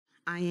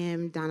I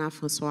am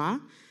François.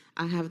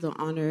 I have the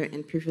honor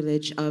and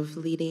privilege of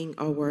leading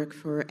our work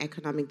for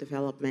economic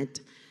development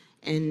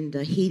and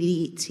the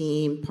Haiti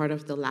team, part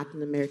of the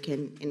Latin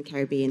American and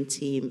Caribbean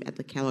team at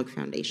the Kellogg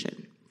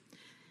Foundation.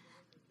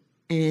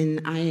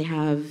 And I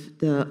have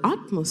the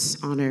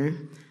utmost honor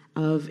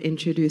of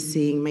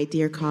introducing my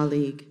dear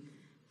colleague,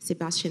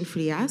 Sebastian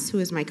Frias, who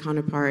is my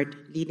counterpart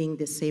leading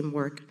the same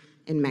work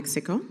in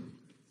Mexico.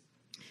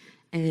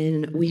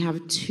 And we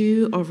have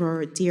two of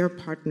our dear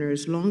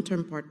partners,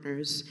 long-term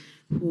partners,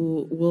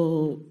 who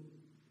will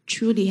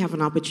truly have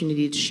an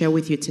opportunity to share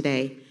with you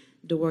today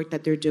the work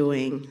that they're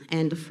doing.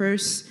 And the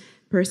first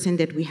person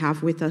that we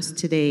have with us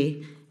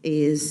today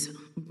is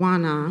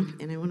Juana,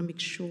 and I want to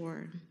make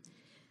sure,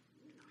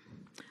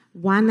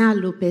 Juana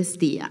López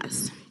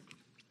Díaz.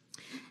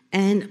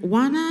 And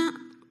Juana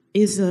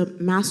is a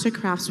master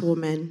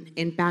craftswoman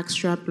in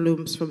backstrap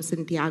looms from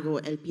Santiago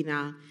El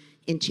Pinar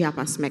in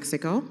Chiapas,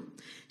 Mexico.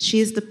 She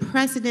is the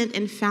president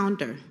and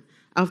founder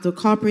of the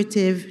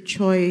cooperative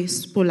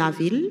Choice pour la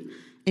Ville,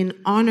 an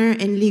honor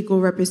and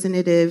legal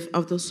representative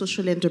of the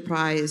social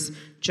enterprise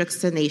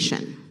JUXTA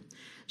Nation.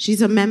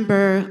 She's a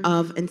member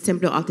of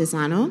Ensemble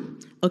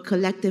Artesano, a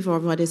collective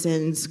of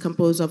artisans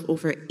composed of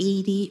over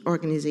 80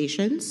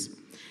 organizations.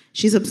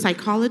 She's a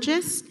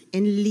psychologist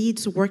and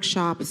leads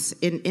workshops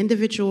in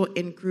individual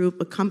and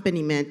group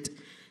accompaniment.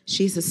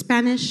 She's a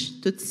Spanish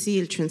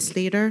Tutsil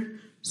translator,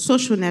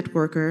 social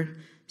networker,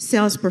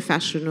 sales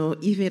professional,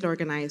 event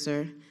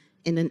organizer,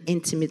 and an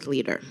intimate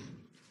leader.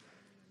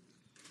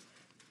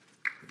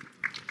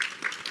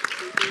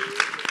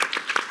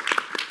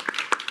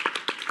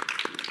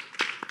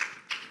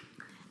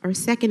 Our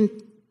second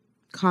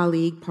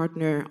colleague,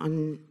 partner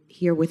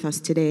here with us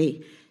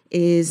today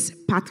is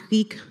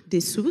Patrick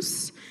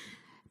Dessources.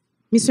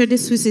 Mr.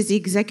 Dessources is the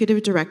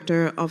Executive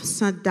Director of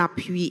Centre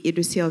d'appui et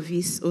de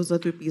services aux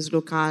entreprises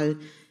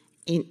locales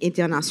and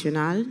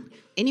internationales.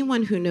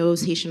 Anyone who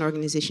knows Haitian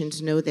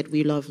organizations know that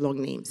we love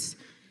long names.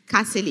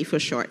 CASELI for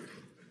short.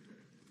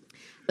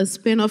 A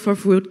spin-off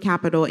of Root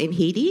Capital in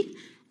Haiti,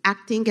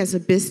 acting as a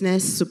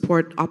business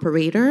support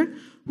operator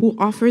who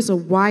offers a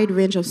wide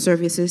range of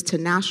services to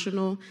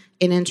national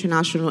and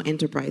international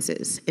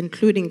enterprises,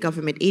 including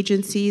government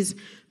agencies,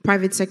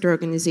 private sector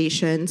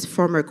organizations,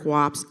 farmer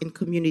co-ops, and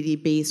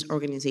community-based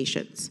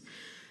organizations.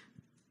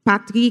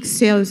 Patrick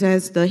served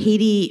as the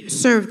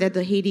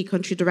Haiti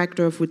country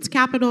director of Roots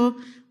Capital,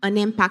 an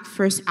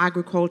impact-first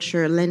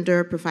agriculture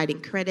lender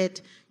providing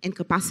credit and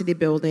capacity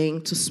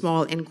building to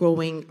small and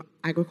growing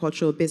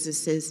agricultural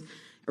businesses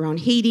around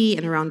Haiti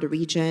and around the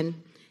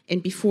region.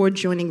 And before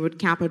joining Root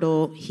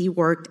Capital, he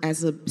worked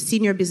as a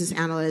senior business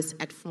analyst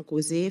at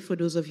Fonds. For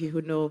those of you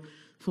who know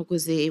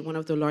Fonds, one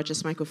of the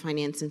largest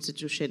microfinance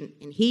institutions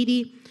in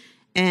Haiti.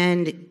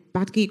 And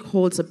Patrick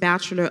holds a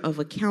Bachelor of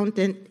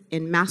Accountant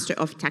and Master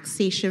of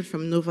Taxation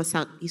from Nova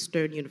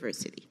Southeastern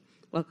University.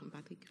 Welcome,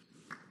 Patrick.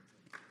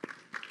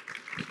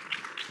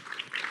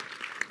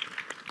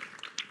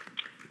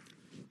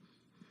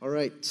 All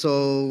right,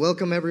 so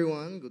welcome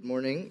everyone. Good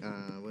morning.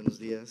 Buenos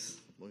días.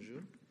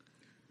 Bonjour.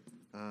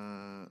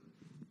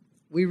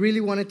 We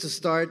really wanted to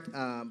start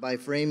by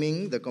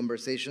framing the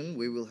conversation.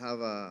 We will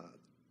have a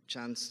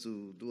chance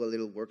to do a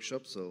little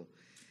workshop, so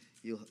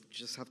you'll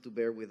just have to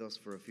bear with us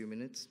for a few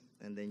minutes,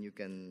 and then you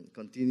can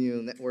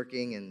continue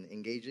networking and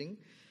engaging.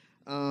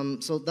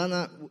 So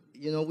Dana,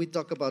 you know, we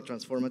talk about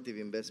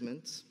transformative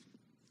investments.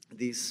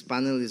 This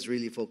panel is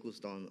really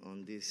focused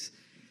on these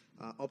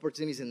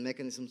opportunities and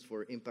mechanisms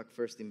for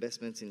impact-first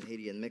investments in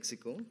Haiti and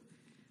Mexico.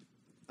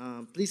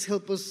 Please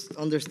help us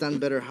understand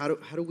better how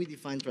do we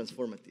define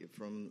transformative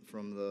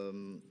from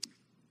the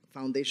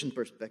foundation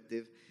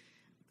perspective,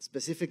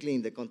 specifically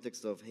in the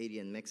context of Haiti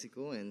and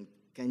Mexico, and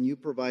can you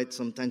provide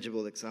some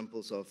tangible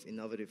examples of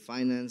innovative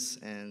finance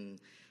and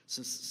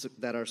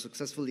that are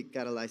successfully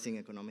catalyzing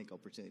economic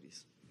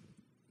opportunities?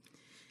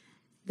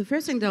 The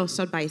first thing that I'll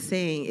start by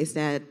saying is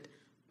that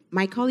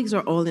my colleagues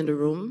are all in the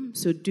room,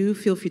 so do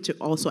feel free to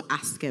also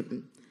ask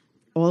them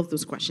all of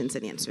those questions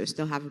and answers.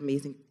 They'll have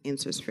amazing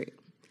answers for you.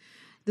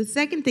 The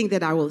second thing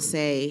that I will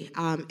say,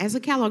 as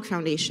a Kellogg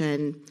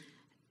Foundation,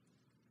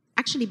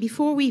 actually,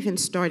 before we even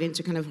start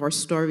into kind of our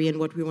story and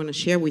what we want to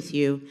share with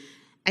you,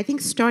 I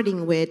think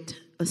starting with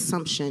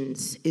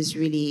assumptions is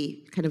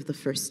really kind of the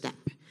first step.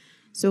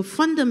 So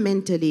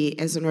fundamentally,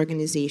 as an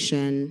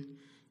organization,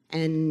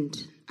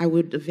 and I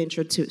would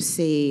venture to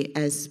say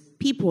as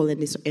people in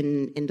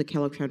the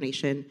Kellogg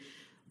Foundation,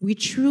 we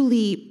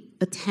truly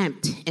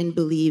attempt and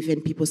believe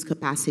in people's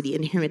capacity,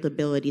 inherent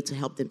ability to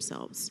help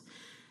themselves,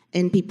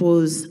 and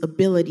people's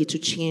ability to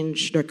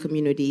change their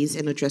communities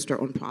and address their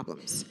own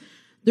problems.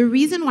 The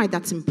reason why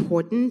that's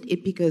important is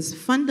because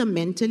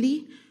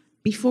fundamentally,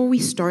 before we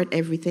start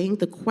everything,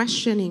 the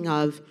questioning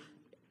of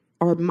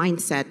our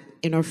mindset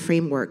and our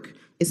framework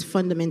is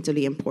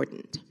fundamentally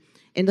important.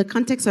 In the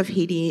context of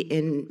Haiti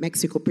and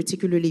Mexico,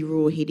 particularly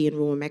rural Haiti and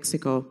rural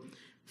Mexico,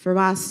 for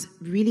us,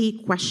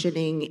 really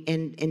questioning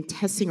and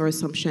testing our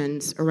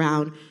assumptions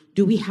around,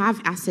 do we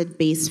have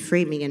asset-based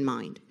framing in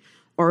mind?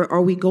 Or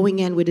are we going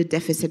in with a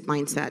deficit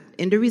mindset?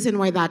 And the reason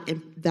why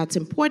that's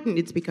important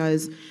is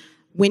because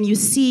when you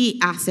see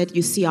asset,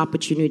 you see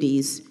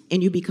opportunities,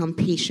 and you become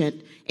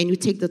patient, and you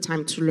take the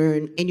time to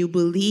learn, and you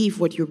believe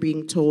what you're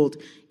being told,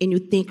 and you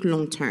think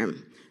long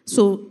term.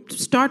 So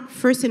start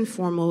first and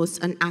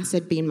foremost an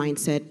asset-based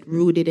mindset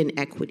rooted in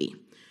equity.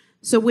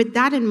 So with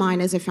that in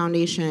mind, as a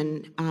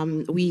foundation,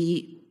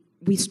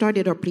 we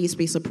started our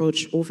place-based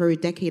approach over a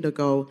decade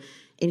ago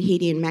in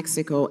Haiti and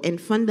Mexico,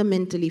 and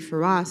fundamentally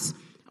for us,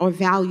 our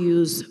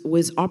values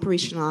was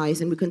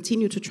operationalized, and we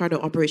continue to try to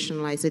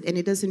operationalize it. And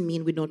it doesn't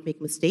mean we don't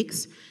make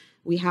mistakes.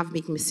 We have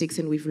made mistakes,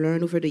 and we've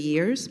learned over the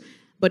years.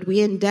 But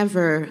we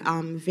endeavor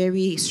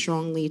very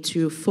strongly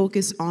to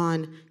focus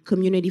on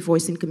community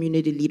voice and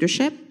community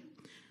leadership.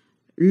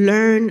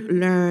 Learn,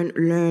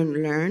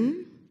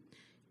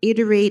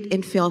 iterate,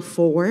 and fail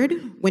forward.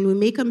 When we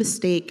make a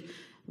mistake,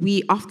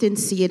 we often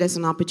see it as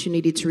an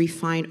opportunity to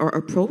refine our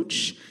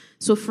approach.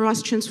 So for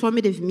us,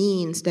 transformative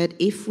means that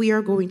if we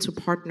are going to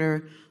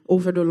partner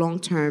over the long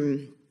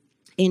term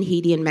in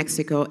Haiti and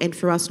Mexico, and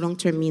for us, long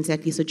term means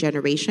at least a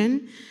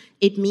generation,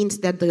 it means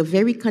that the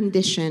very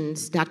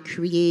conditions that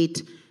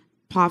create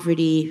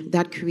poverty,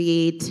 that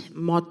create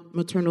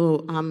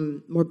maternal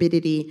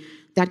morbidity,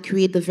 that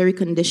create the very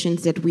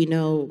conditions that we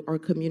know our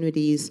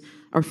communities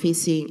are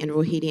facing in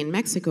Haiti and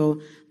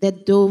Mexico,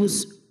 that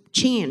those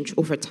change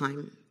over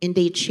time. And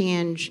they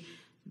change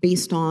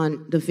based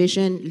on the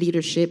vision,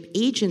 leadership,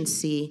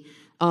 agency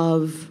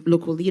of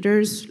local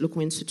leaders,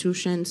 local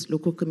institutions,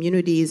 local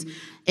communities.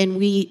 And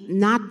we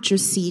not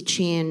just see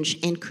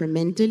change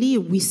incrementally,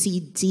 we see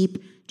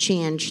deep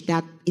change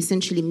that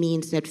essentially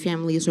means that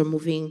families are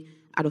moving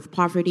out of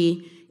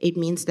poverty. It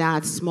means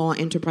that small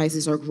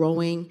enterprises are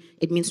growing.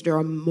 It means there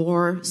are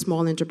more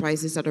small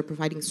enterprises that are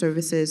providing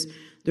services.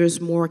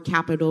 There's more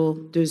capital,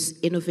 there's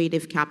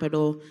innovative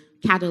capital,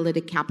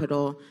 catalytic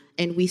capital,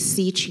 and we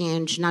see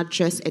change not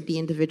just at the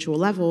individual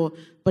level,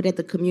 but at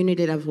the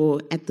community level,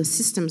 at the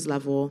systems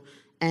level.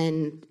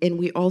 And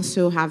we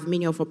also have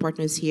many of our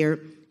partners here,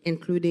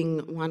 including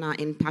Juana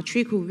and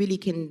Patrick, who really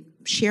can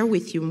share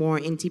with you more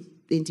in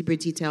deeper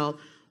detail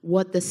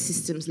what the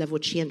systems level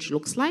change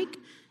looks like.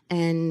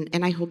 And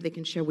I hope they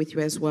can share with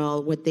you as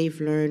well what they've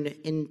learned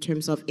in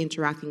terms of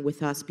interacting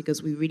with us,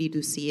 because we really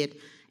do see it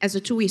as a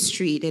two-way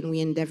street, and we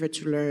endeavor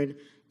to learn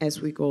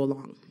as we go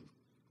along.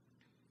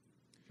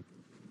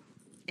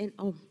 And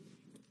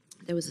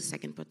there was a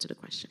second part to the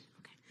question.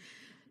 Okay.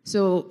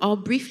 So I'll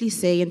briefly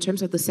say in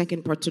terms of the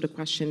second part to the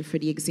question for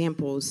the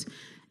examples.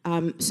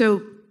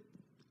 So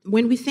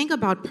when we think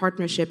about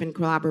partnership and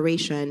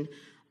collaboration,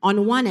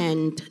 on one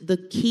end, the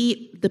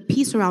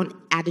piece around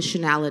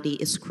additionality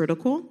is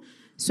critical.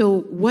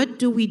 So what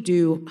do we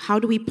do? How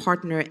do we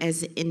partner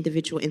as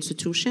individual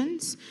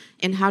institutions?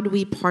 And how do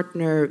we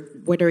partner,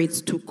 whether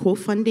it's to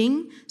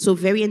co-funding, so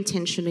very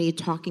intentionally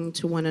talking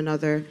to one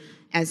another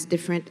as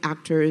different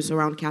actors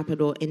around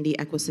capital in the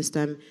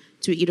ecosystem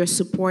to either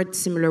support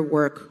similar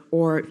work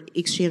or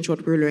exchange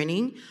what we're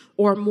learning,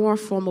 or more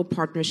formal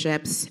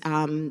partnerships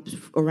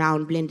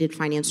around blended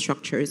finance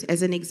structures.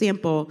 As an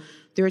example,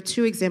 there are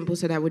two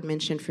examples that I would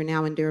mention for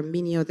now, and there are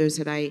many others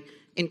that I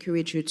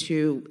encourage you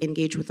to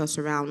engage with us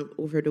around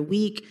over the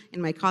week.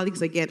 And my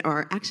colleagues, again,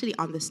 are actually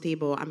on this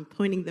table. I'm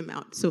pointing them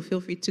out, so feel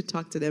free to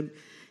talk to them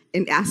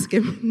and ask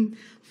him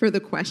further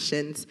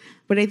questions.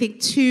 But I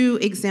think two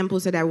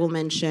examples that I will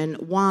mention.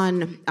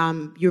 One,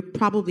 you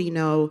probably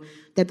know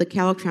that the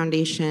Kellogg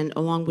Foundation,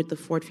 along with the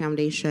Ford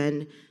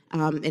Foundation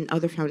and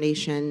other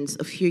foundations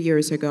a few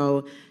years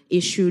ago,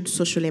 issued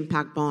social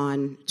impact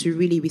bond to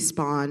really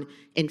respond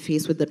and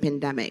face with the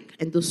pandemic.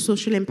 And those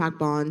social impact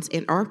bonds,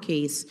 in our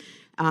case,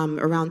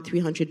 around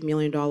 $300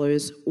 million,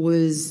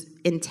 was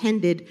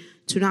intended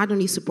to not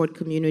only support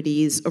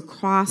communities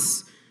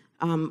across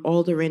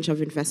all the range of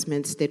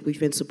investments that we've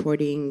been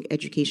supporting,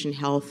 education,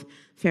 health,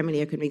 family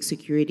economic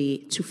security,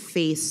 to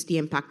face the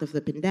impact of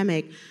the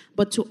pandemic,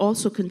 but to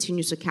also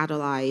continue to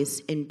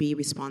catalyze and be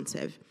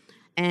responsive.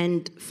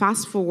 And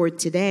fast forward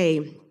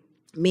today,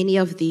 many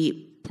of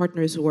the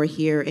partners who are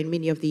here and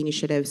many of the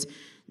initiatives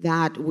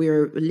that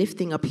we're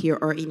lifting up here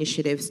are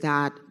initiatives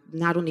that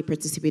not only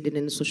participated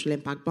in the social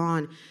impact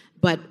bond,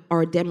 but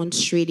are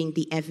demonstrating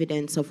the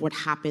evidence of what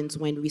happens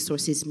when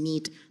resources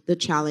meet the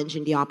challenge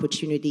and the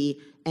opportunity,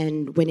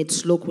 and when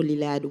it's locally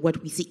led,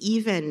 what we see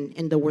even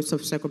in the worst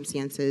of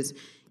circumstances,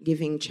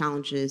 giving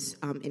challenges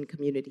in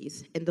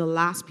communities. And the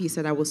last piece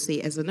that I will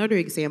say as another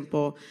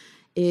example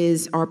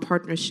is our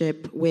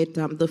partnership with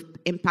the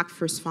Impact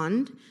First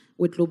Fund,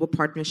 with Global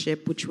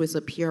Partnership, which was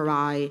a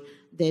PRI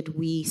that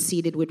we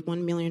seeded with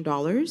 $1 million,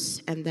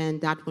 and then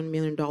that $1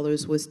 million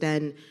was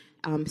then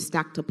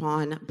stacked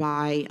upon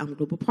by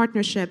Global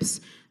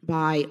Partnerships,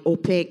 by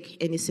OPIC,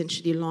 and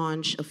essentially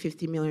launched a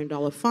 $50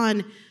 million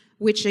fund,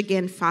 which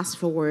again, fast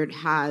forward,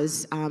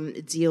 has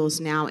deals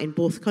now in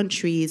both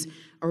countries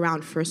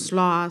around first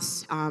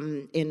loss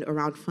and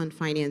around fund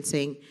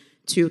financing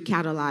to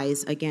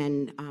catalyze,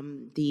 again,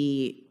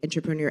 the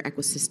entrepreneur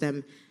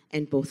ecosystem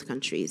in both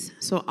countries.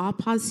 So I'll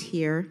pause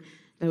here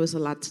That was a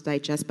lot to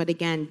digest. But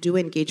again, do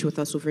engage with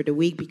us over the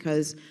week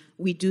because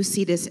we do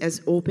see this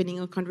as opening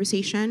a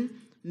conversation.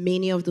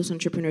 Many of those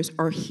entrepreneurs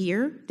are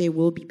here. They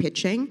will be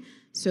pitching.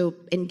 So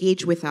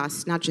engage with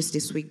us, not just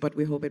this week, but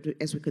we hope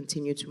as we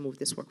continue to move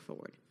this work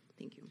forward.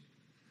 Thank you.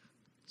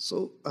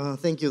 So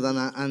thank you,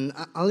 Dana. And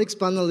I'll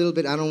expand a little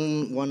bit. I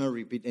don't want to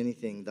repeat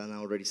anything Dana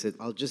already said.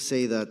 I'll just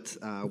say that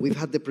we've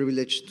had the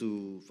privilege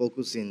to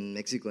focus in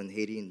Mexico and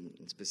Haiti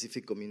in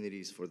specific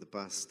communities for the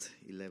past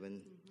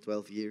 11,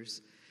 12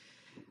 years.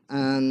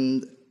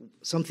 And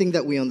something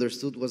that we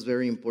understood was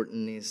very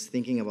important is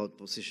thinking about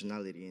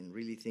positionality and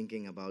really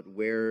thinking about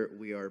where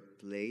we are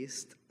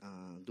placed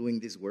doing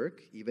this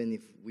work. Even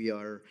if we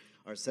are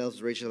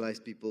ourselves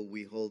racialized people,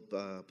 we hold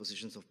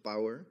positions of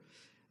power.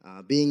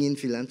 Being in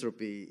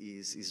philanthropy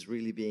is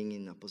really being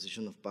in a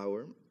position of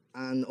power.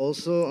 And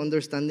also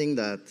understanding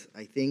that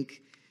I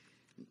think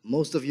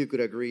most of you could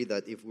agree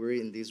that if we're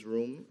in this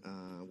room,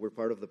 we're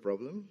part of the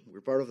problem.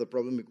 We're part of the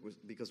problem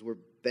because we're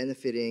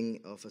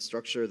benefiting of a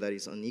structure that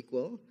is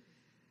unequal,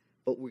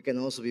 but we can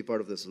also be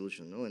part of the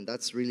solution, no? And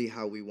that's really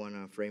how we want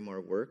to frame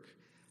our work,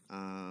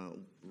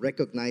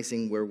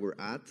 recognizing where we're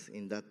at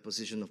in that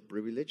position of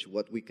privilege,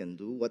 what we can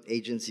do, what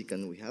agency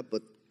can we have,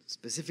 but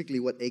specifically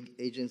what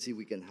agency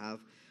we can have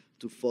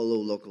to follow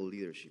local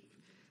leadership.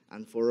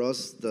 And for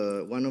us,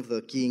 one of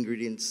the key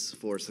ingredients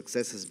for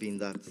success has been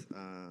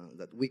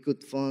that we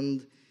could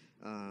fund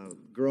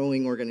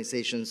growing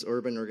organizations,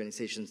 urban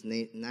organizations,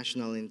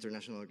 national and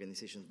international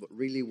organizations, but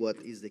really what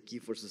is the key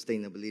for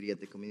sustainability at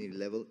the community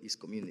level is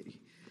community.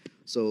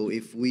 So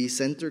if we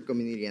center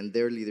community and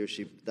their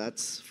leadership,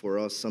 that's for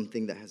us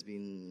something that has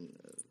been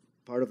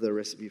part of the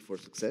recipe for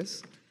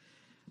success.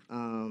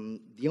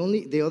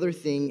 The other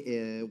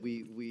thing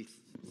we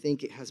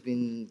think it has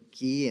been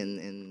key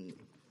and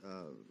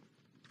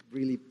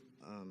really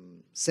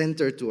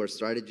centered to our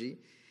strategy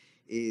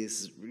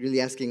is really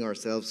asking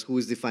ourselves who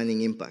is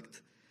defining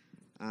impact.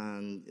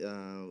 And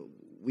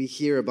we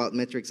hear about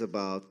metrics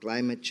about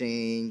climate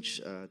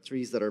change,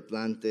 trees that are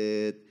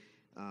planted,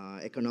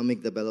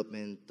 economic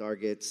development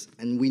targets,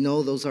 and we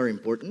know those are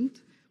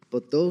important,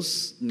 but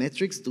those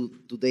metrics, do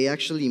they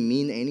actually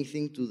mean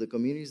anything to the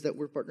communities that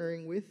we're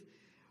partnering with?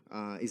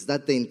 Is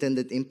that the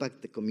intended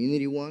impact the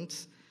community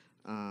wants?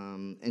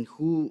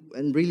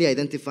 And really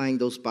identifying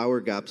those power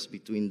gaps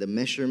between the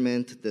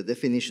measurement, the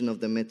definition of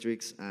the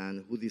metrics,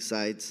 and who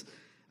decides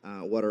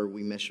what are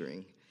we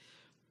measuring.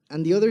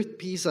 And the other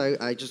piece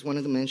I just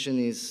wanted to mention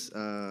is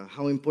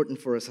how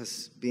important for us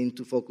has been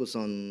to focus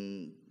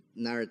on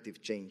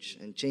narrative change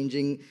and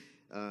changing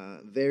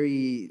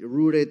very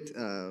rooted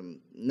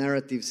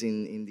narratives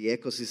in the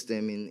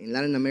ecosystem. In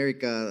Latin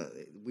America,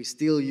 we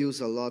still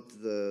use a lot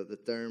the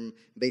term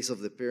base of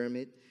the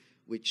pyramid,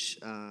 which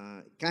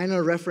kind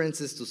of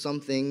references to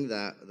something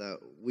that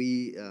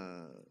we,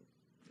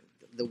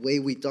 the way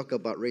we talk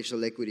about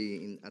racial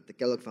equity at the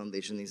Kellogg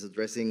Foundation is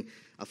addressing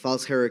a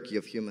false hierarchy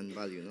of human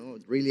value, no?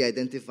 Really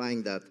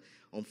identifying that,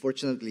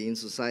 unfortunately, in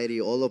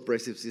society, all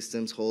oppressive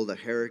systems hold a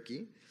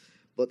hierarchy.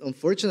 But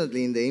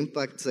unfortunately, in the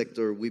impact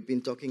sector, we've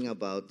been talking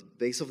about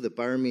base of the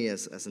pyramid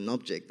as an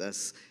object,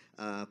 as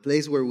a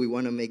place where we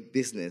want to make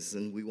business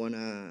and we want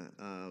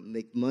to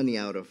make money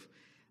out of.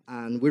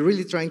 And we're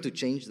really trying to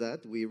change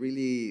that.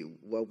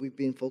 What we've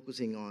been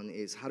focusing on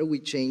is how do we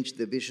change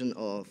the vision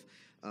of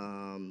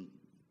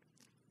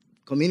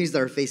communities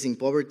that are facing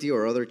poverty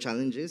or other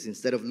challenges,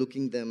 instead of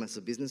looking them as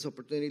a business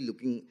opportunity,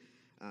 looking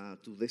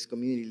to these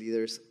community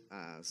leaders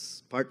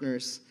as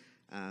partners,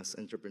 as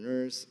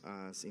entrepreneurs,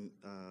 as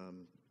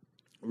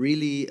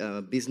really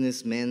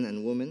businessmen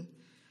and women.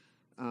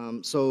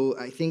 So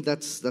I think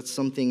that's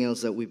something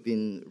else that we've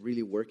been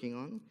really working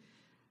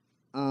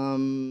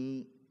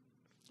on.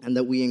 And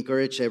that we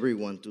encourage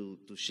everyone to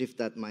shift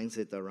that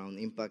mindset around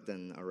impact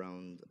and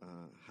around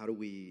how do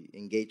we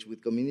engage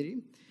with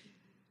community.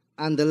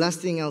 And the last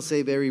thing I'll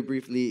say very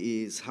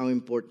briefly is how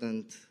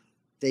important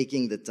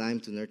taking the time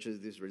to nurture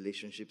these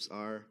relationships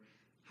are,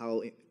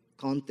 how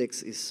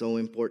context is so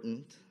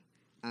important,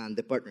 and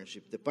the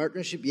partnership. The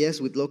partnership,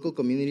 yes, with local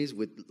communities,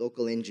 with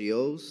local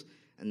NGOs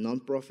and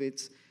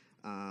nonprofits,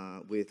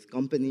 with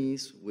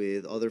companies,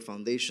 with other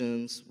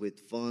foundations,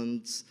 with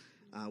funds,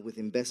 with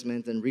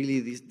investment, and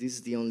really this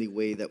is the only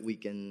way that we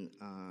can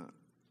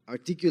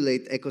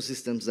articulate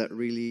ecosystems that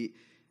really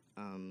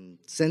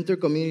center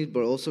communities,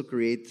 but also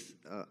create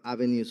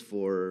avenues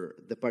for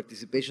the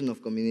participation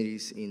of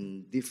communities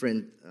in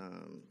different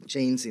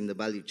chains in the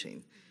value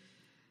chain.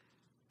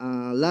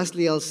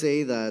 Lastly, I'll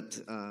say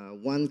that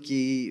one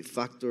key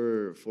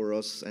factor for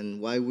us and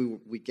why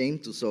we came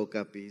to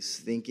SOCAP is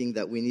thinking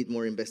that we need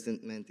more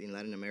investment in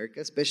Latin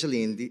America,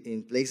 especially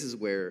in places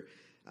where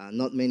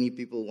not many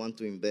people want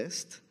to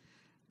invest.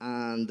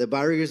 And the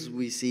barriers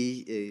we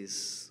see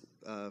is,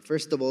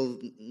 first of all,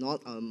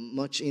 not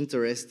much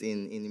interest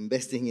in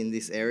investing in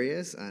these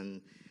areas.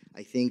 And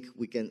I think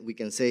we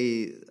can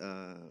say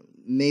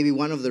maybe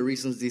one of the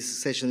reasons this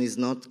session is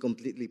not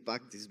completely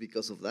packed is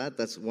because of that.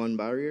 That's one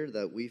barrier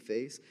that we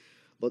face.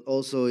 But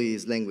also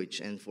is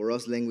language. And for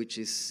us, language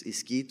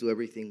is key to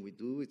everything we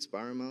do. It's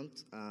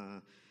paramount.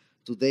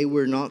 Today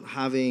we're not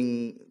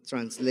having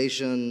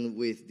translation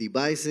with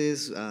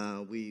devices.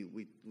 We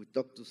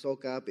talked to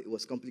SOCAP, it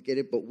was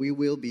complicated, but we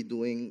will be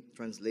doing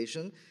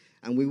translation,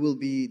 and we will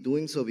be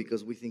doing so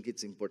because we think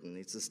it's important.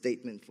 It's a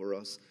statement for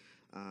us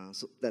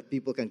so that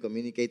people can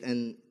communicate.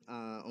 And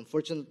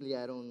unfortunately,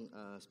 I don't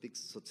speak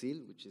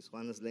Tzotzil, which is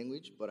Juana's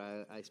language, but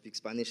I speak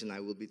Spanish and I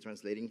will be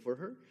translating for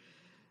her.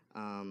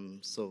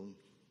 So,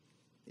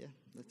 yeah,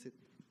 that's it.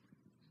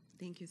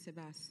 Thank you,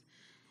 Sebastian.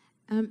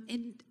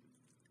 And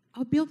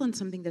I'll build on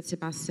something that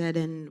Sebastian said,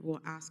 and we'll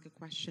ask a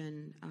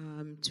question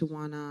to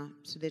Juana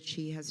so that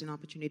she has an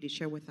opportunity to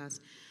share with us.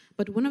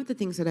 But one of the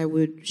things that I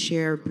would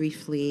share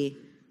briefly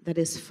that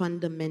is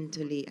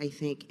fundamentally, I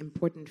think,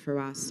 important for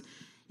us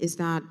is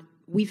that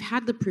we've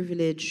had the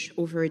privilege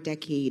over a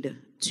decade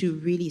to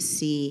really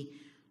see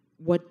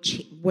what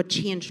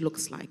change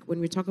looks like when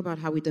we talk about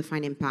how we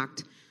define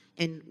impact.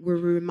 And we're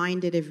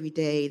reminded every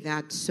day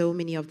that so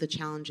many of the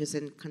challenges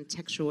and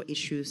contextual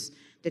issues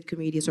that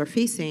communities are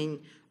facing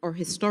are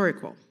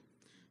historical.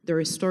 They're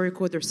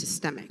historical, they're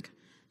systemic.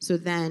 So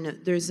then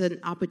there's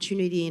an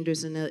opportunity and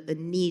there's a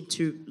need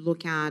to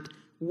look at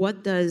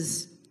what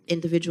does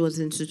individuals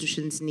and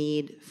institutions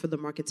need for the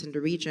markets in the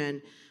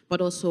region,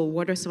 but also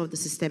what are some of the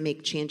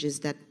systemic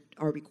changes that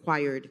are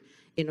required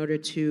in order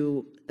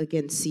to,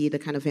 again, see the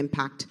kind of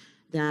impact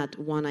that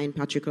Juana and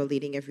Patrick are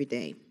leading every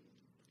day.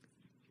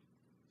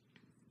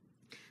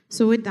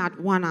 So with that,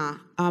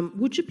 Juana,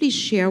 would you please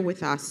share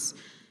with us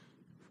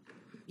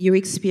your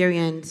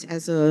experience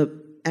as a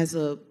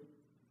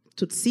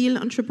Tzotzil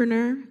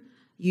entrepreneur?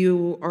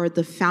 You are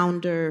the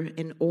founder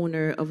and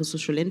owner of a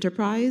social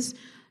enterprise.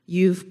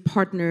 You've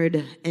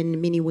partnered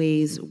in many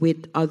ways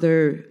with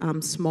other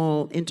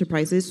small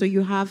enterprises, so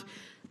you have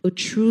a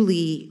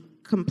truly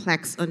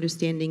complex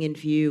understanding and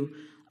view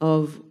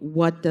of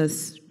what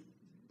does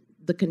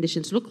the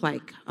conditions look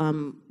like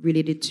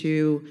related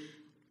to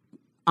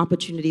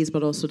opportunities,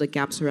 but also the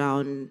gaps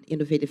around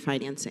innovative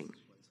financing.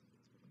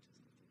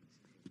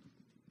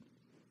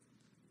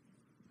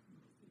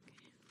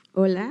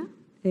 Hola,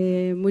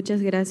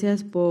 muchas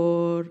gracias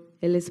por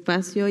el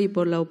espacio y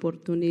por la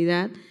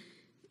oportunidad.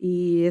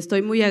 Y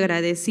estoy muy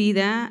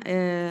agradecida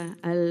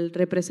al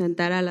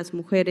representar a las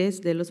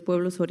mujeres de los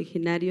pueblos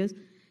originarios,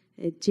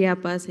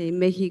 Chiapas y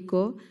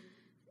México,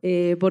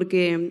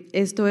 porque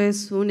esto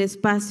es un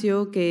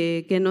espacio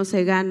que no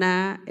se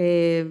gana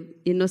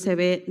y no se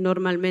ve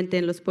normalmente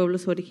en los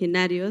pueblos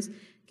originarios,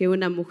 que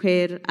una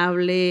mujer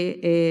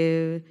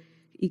hable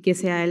y que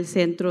sea el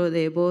centro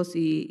de voz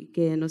y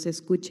que nos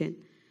escuchen.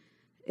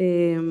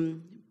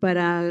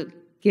 Para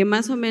que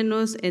más o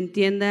menos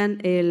entiendan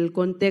el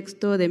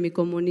contexto de mi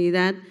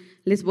comunidad,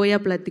 les voy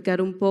a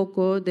platicar un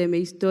poco de mi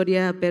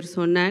historia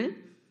personal,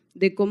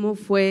 de cómo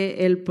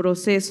fue el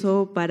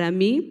proceso para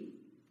mí,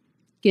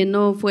 que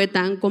no fue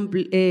tan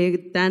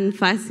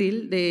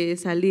fácil de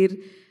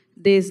salir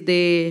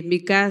desde mi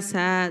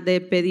casa, de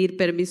pedir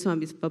permiso a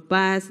mis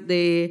papás,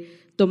 de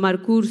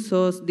tomar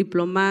cursos,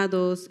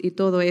 diplomados y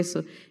todo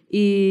eso.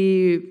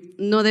 Y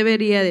no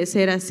debería de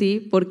ser así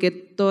porque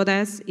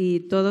todas y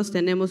todos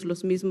tenemos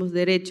los mismos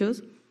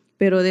derechos,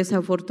 pero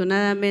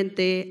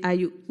desafortunadamente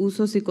hay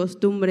usos y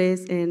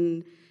costumbres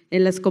en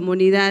las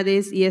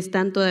comunidades y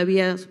están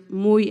todavía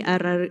muy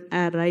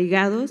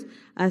arraigados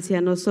hacia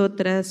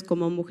nosotras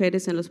como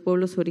mujeres en los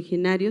pueblos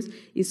originarios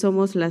y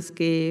somos las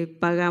que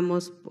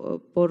pagamos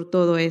por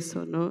todo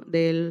eso, ¿no?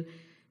 Del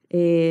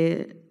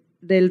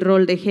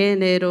rol de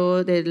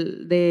género,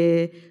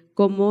 de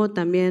cómo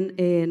también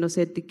nos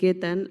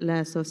etiquetan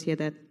la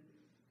sociedad.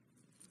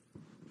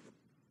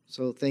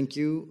 So thank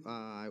you.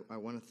 I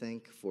want to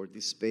thank for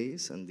this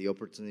space and the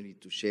opportunity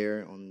to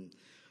share on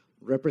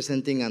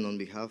representing and on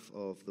behalf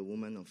of the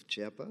women of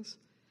Chiapas,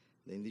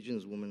 the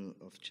indigenous women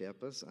of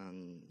Chiapas,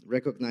 and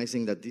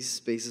recognizing that these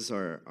spaces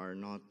are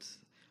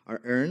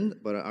earned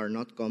but are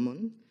not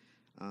common.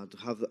 To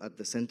have at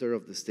the center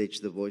of the stage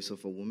the voice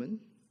of a woman,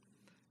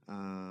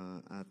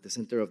 at the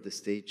center of the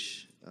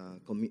stage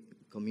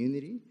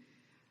community.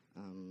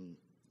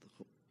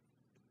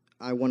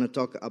 I want to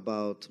talk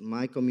about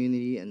my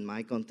community and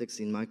my context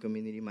in my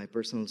community, my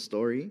personal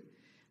story,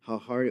 how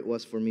hard it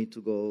was for me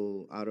to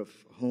go out of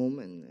home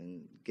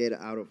and get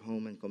out of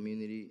home and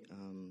community,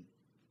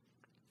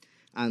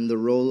 and the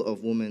role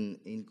of women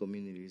in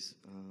communities.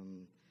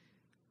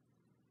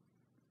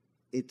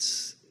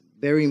 It's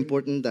very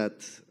important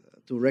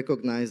to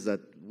recognize that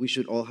we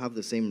should all have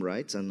the same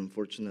rights, and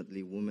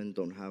unfortunately women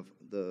don't have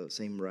the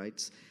same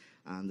rights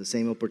and the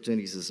same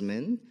opportunities as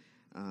men.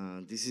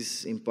 This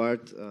is in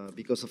part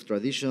because of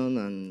tradition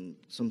and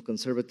some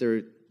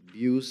conservative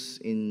views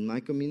in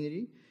my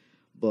community,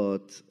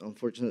 but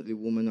unfortunately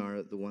women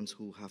are the ones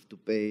who have to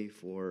pay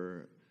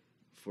for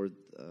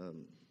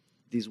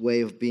this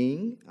way of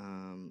being,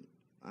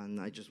 and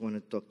I just want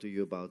to talk to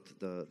you about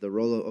the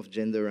role of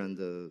gender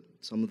and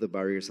some of the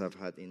barriers I've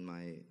had in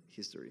my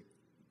history.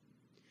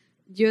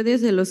 Yo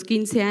desde los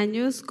 15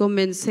 años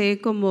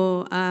comencé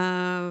como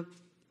a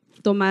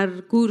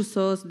tomar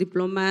cursos,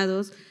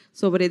 diplomados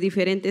sobre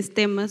diferentes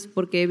temas,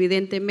 porque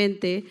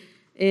evidentemente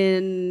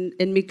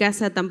En mi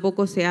casa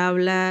tampoco se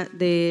habla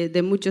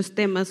de muchos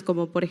temas,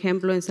 como por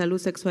ejemplo en salud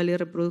sexual y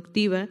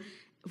reproductiva.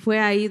 Fue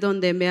ahí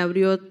donde me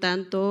abrió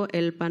tanto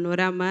el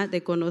panorama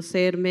de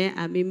conocerme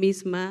a mí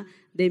misma,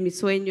 de mis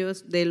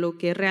sueños, de lo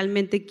que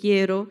realmente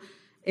quiero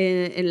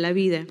en la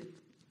vida.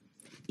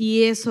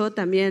 Y eso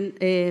también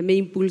me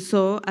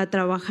impulsó a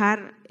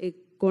trabajar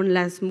con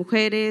las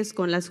mujeres,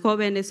 con las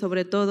jóvenes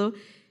sobre todo,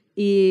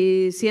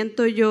 y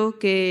siento yo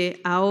que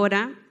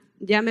ahora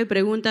ya me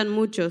preguntan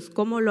muchos,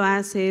 ¿cómo lo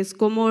haces?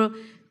 ¿Cómo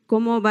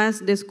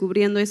vas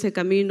descubriendo ese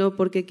camino?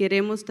 Porque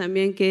queremos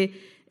también que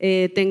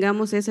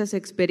tengamos esas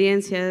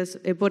experiencias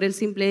por el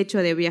simple hecho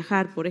de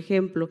viajar, por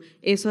ejemplo.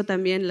 Eso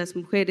también las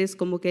mujeres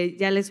como que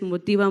ya les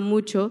motiva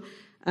mucho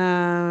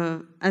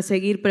a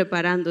seguir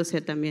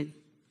preparándose también.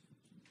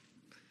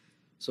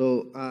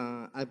 So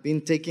I've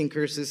been taking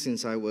courses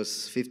since I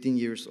was 15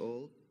 years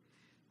old.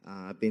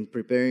 I've been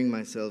preparing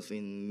myself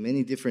in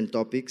many different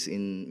topics.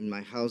 In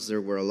my house, there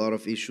were a lot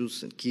of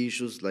issues and key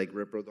issues like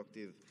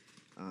reproductive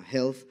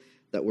health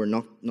that were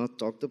not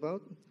talked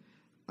about.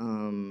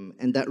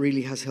 And that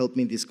really has helped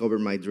me discover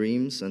my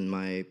dreams and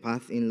my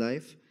path in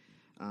life.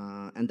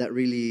 And that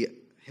really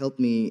helped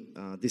me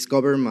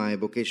discover my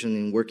vocation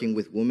in working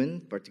with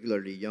women,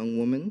 particularly young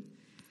women.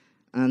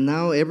 And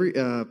now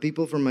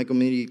people from my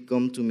community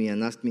come to me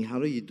and ask me, how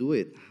do you do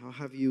it? How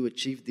have you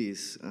achieved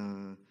this?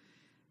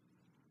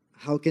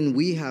 How can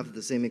we have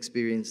the same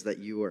experience that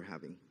you are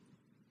having?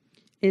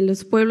 En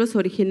los pueblos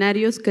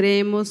originarios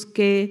creemos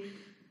que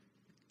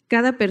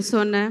cada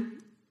persona,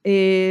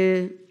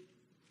 ya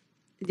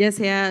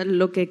sea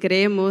lo que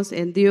creemos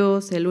en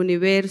Dios, el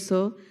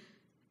universo,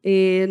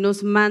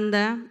 nos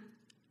manda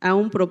a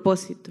un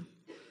propósito.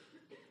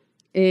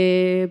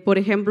 Por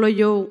ejemplo,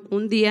 yo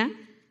un día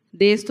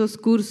de estos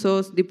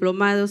cursos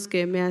diplomados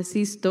que me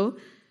asisto,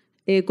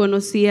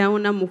 conocí a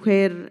una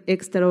mujer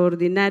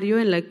extraordinaria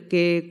en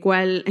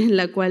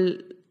la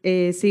cual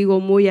sigo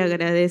muy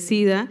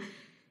agradecida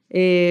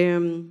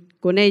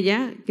con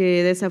ella,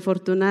 que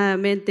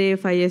desafortunadamente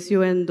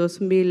falleció en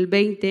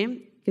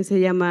 2020, que se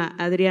llama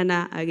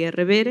Adriana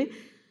Aguerrevere,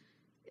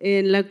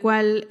 en la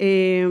cual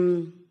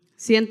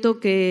siento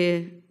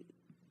que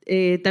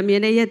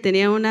también ella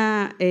tenía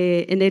una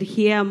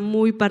energía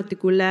muy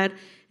particular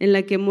en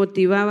la que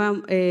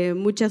motivaba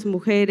muchas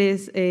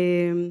mujeres,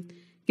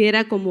 que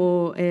era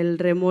como el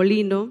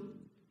remolino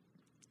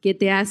que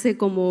te hace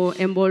como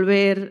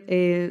envolver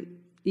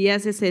y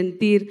hace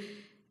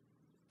sentir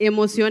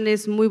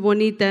emociones muy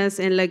bonitas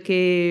en la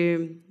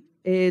que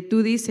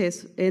tú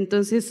dices,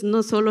 entonces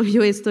no solo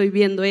yo estoy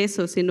viendo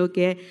eso, sino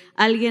que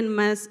alguien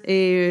más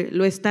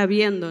lo está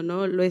viendo,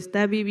 ¿no? Lo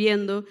está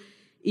viviendo,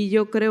 y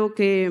yo creo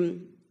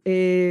que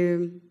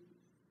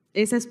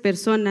esas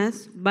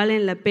personas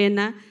valen la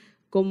pena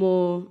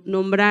como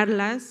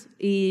nombrarlas,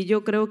 y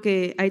yo creo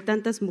que hay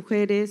tantas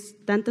mujeres,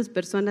 tantas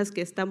personas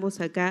que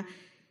estamos acá,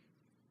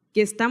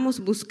 que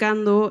estamos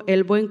buscando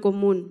el buen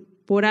común,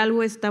 por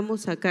algo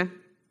estamos acá.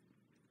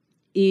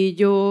 Y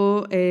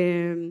yo,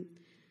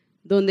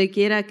 donde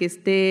quiera que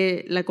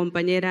esté la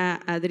compañera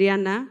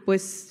Adriana,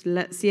 pues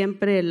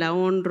siempre la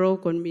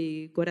honro con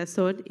mi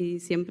corazón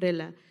y siempre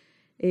la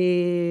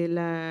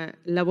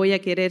voy a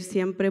querer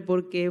siempre,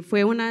 porque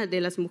fue una de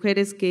las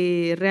mujeres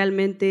que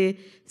realmente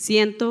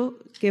siento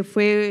que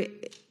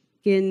fue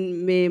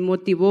quien me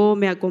motivó,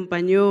 me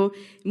acompañó,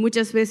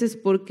 muchas veces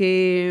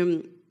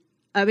porque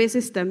a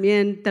veces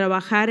también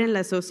trabajar en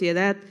la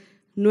sociedad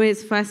no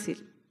es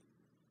fácil.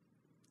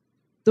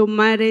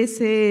 Tomar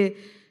ese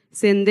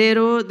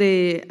sendero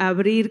de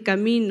abrir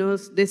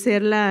caminos, de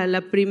ser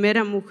la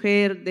primera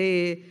mujer,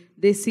 de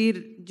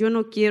decir, yo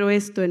no quiero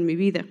esto en mi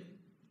vida.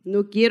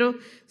 No quiero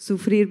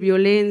sufrir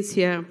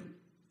violencia,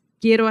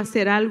 quiero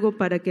hacer algo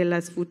para que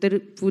las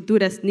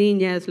futuras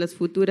niñas, las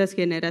futuras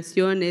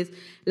generaciones,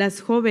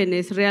 las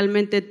jóvenes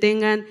realmente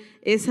tengan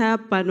ese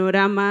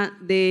panorama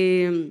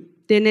de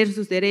tener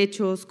sus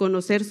derechos,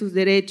 conocer sus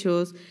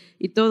derechos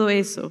y todo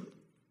eso.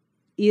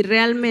 Y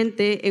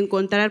realmente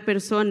encontrar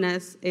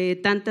personas,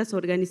 tantas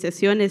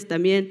organizaciones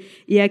también,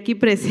 y aquí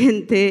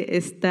presente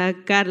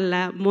está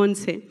Carla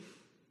Monse,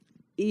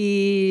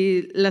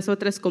 y las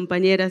otras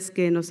compañeras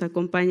que nos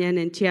acompañan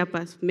en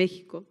Chiapas,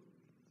 México.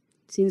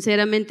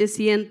 Sinceramente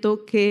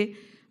siento que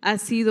ha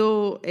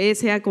sido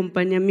ese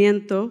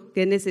acompañamiento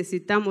que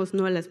necesitamos,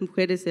 ¿no?, a las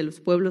mujeres de los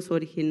pueblos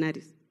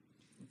originarios.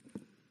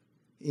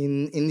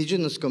 In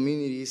indigenous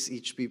communities,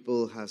 each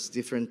people has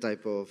different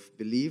type of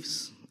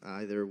beliefs.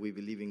 Either we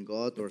believe in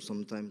God or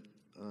sometimes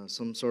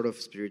some sort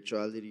of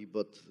spirituality,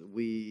 but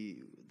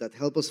that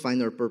help us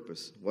find our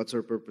purpose. What's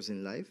our purpose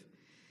in life?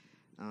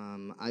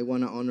 I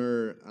want to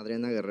honor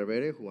Adriana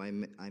Guerrevere, who I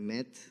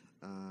met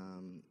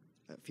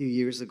a few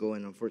years ago,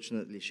 and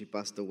unfortunately she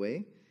passed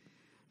away.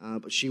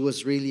 But she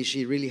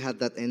really had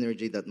that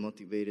energy that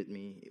motivated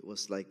me. It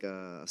was like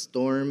a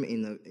storm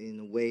in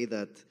a way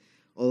that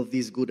all of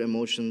these good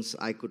emotions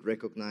I could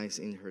recognize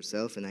in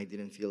herself, and I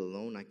didn't feel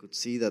alone. I could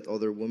see that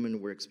other women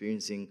were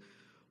experiencing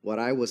what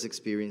I was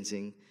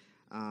experiencing.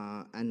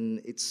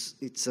 And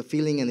it's a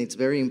feeling, and it's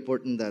very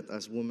important that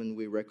as women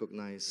we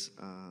recognize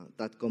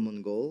that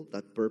common goal,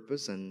 that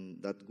purpose,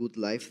 and that good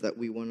life that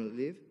we want to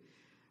live.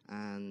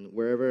 And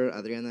wherever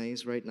Adriana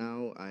is right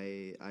now,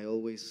 I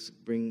always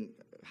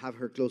have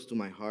her close to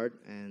my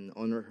heart and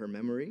honor her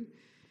memory,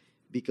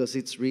 because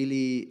it's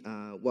really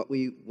what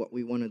we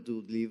want to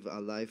do, live a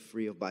life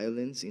free of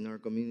violence in our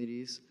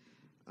communities.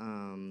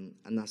 And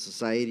a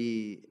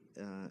society,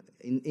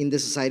 in the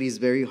society, it's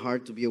very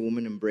hard to be a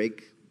woman and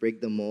break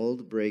the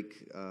mold,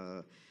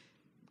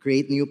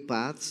 create new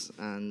paths,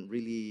 and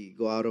really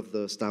go out of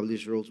the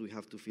established roles we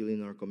have to fill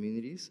in our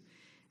communities.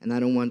 And I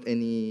don't want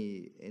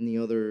any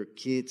other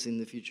kids in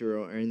the future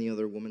or any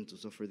other woman to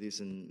suffer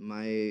this, and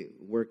my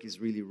work is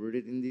really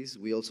rooted in this.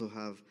 We also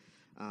have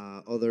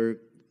other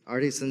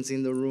artisans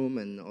in the room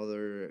and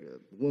other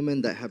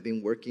women that have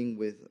been working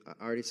with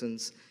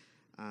artisans,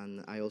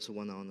 and I also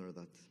want to honor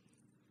that.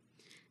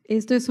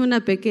 Esto es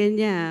una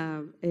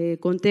pequeña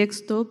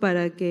contexto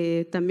para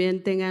que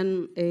también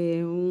tengan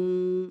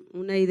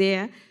una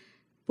idea,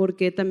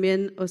 porque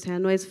también, o sea,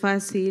 no es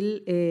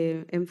fácil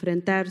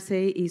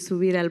enfrentarse y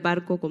subir al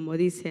barco, como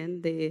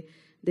dicen, de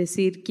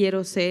decir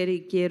quiero ser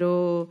y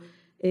quiero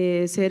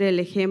ser el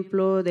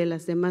ejemplo de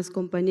las demás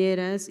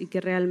compañeras, y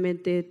que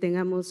realmente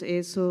tengamos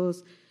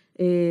esos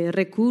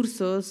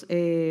recursos,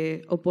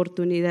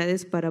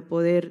 oportunidades para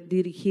poder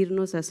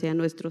dirigirnos hacia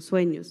nuestros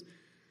sueños.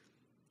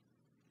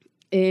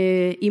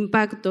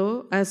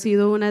 Impacto ha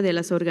sido una de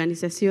las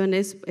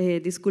organizaciones,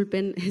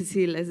 disculpen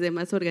si las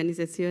demás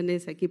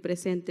organizaciones aquí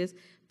presentes,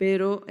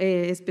 pero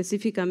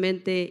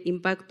específicamente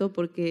Impacto,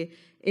 porque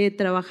he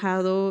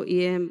trabajado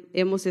y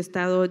hemos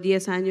estado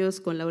 10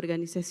 años con la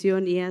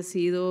organización, y ha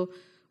sido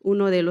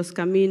uno de los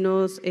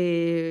caminos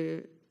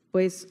que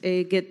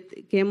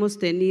hemos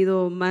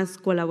tenido más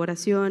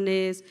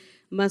colaboraciones,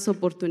 más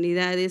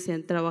oportunidades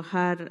en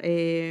trabajar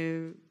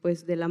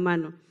pues de la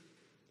mano.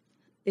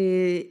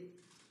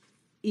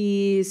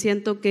 Y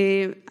siento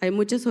que hay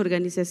muchas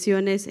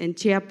organizaciones en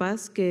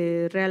Chiapas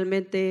que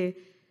realmente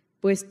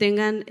pues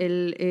tengan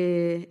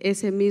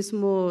ese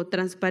mismo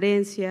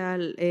transparencia,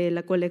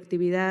 la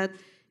colectividad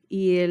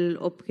y el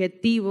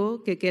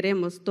objetivo que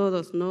queremos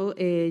todos, ¿no?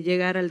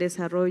 Llegar al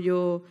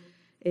desarrollo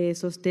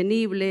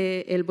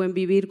sostenible, el buen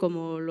vivir,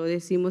 como lo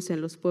decimos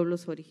en los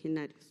pueblos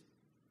originarios.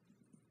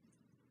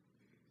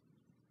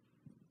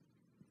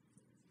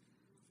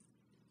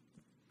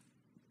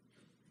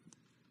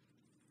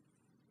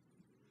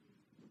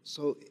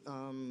 So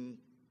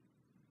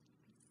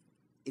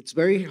it's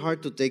very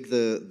hard to take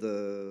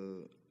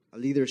a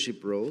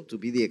leadership role, to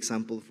be the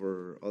example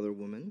for other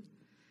women.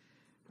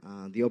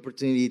 The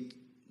opportunity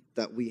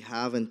that we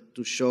have, and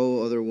to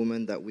show other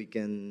women that we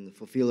can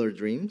fulfill our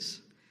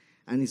dreams.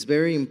 And it's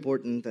very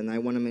important, and I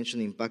want to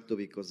mention Impacto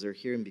because they're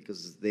here and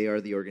because they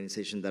are the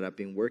organization that I've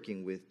been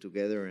working with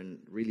together and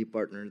really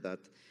partnered, that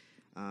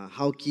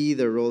how key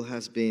their role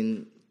has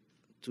been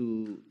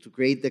to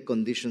create the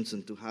conditions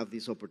and to have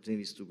these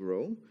opportunities to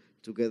grow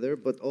together.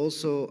 But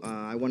also,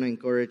 I want to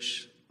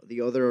encourage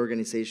the other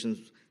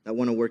organizations that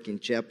want to work in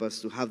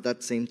Chiapas to have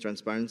that same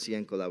transparency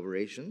and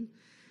collaboration,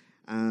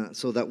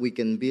 so that we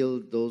can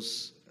build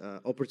those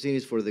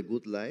opportunities for the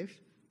good life,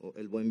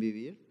 el buen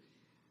vivir,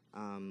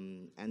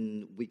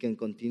 and we can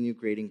continue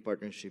creating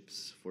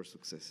partnerships for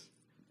success.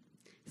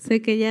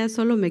 Sé que ya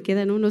solo me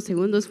quedan unos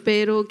segundos,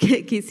 pero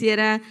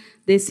quisiera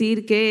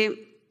decir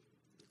que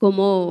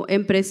como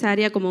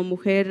empresaria, como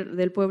mujer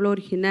del pueblo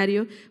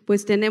originario,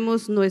 pues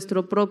tenemos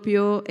nuestro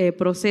propio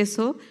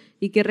proceso,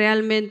 y que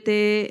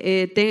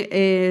realmente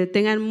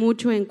tengan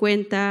mucho en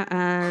cuenta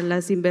a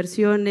las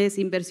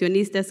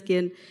inversionistas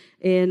quien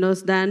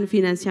nos dan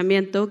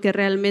financiamiento, que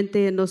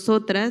realmente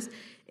nosotras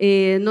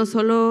no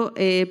solo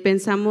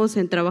pensamos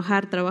en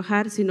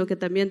trabajar, sino que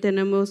también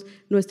tenemos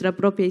nuestra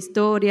propia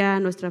historia,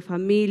 nuestra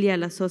familia,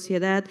 la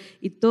sociedad,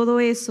 y todo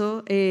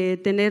eso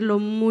tenerlo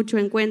mucho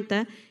en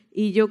cuenta.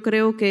 Y yo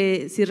creo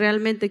que si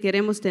realmente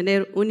queremos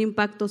tener un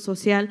impacto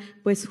social,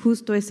 pues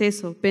justo es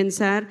eso,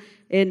 pensar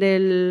en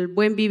el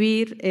buen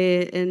vivir,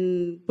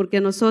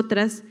 porque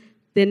nosotras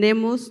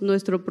tenemos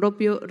nuestro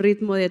propio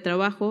ritmo de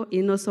trabajo y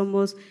no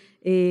somos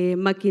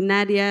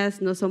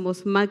maquinarias, no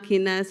somos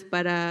máquinas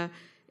para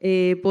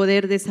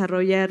poder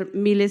desarrollar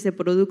miles de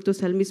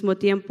productos al mismo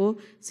tiempo,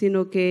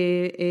 sino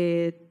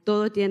que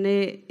todo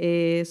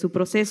tiene su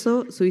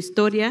proceso, su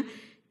historia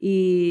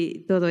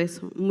y todo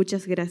eso.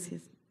 Muchas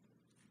gracias.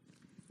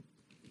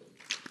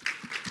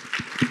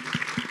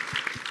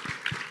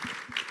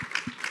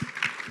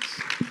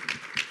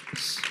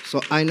 So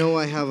I know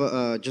I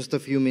have just a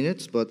few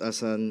minutes, but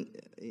as an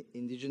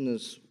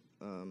indigenous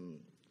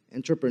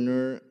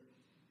entrepreneur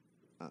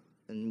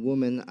and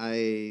woman,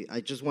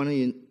 I just want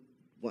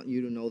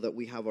you to know that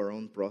we have our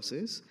own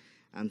process,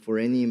 and for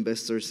any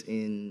investors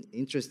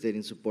interested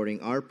in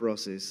supporting our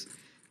process,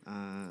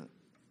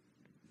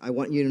 I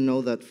want you to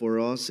know that for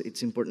us,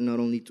 it's important not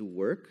only to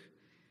work,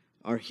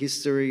 our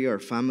history, our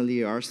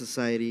family, our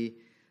society,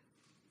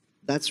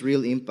 that's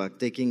real impact,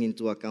 taking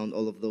into account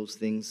all of those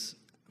things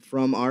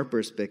from our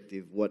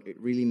perspective, what it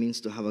really means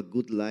to have a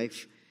good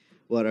life,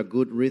 what a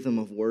good rhythm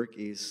of work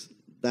is.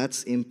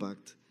 That's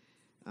impact.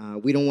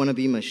 We don't want to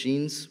be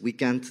machines. We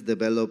can't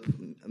develop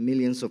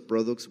millions of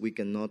products. We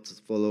cannot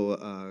follow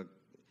a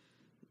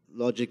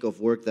logic of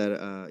work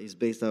that is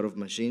based out of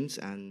machines,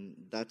 and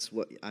that's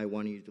what I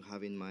want you to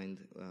have in mind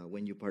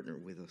when you partner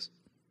with us.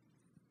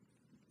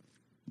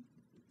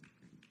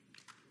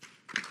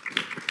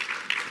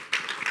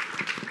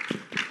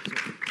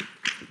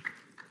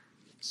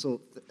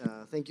 So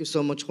thank you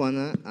so much,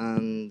 Juana.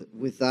 And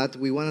with that,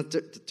 we want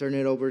to turn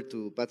it over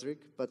to Patrick.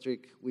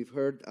 Patrick, we've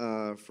heard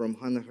from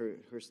Juana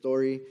her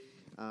story,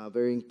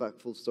 very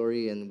impactful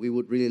story, and we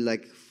would really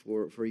like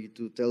for you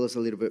to tell us a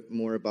little bit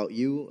more about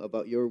you,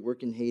 about your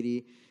work in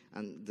Haiti,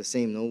 and the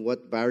same, no?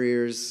 What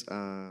barriers,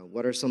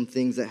 what are some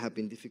things that have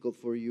been difficult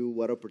for you?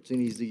 What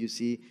opportunities do you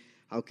see?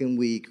 How can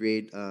we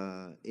create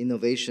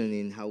innovation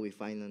in how we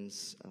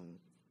finance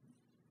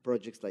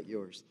projects like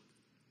yours?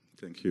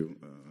 Thank you.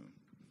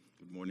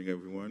 Good morning,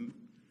 everyone.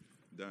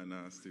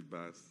 Dana,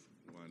 Sebastian,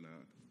 Juana,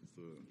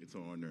 so it's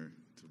an honor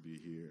to be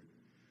here.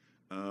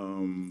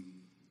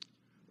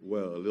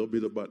 Well, a little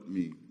bit about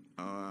me.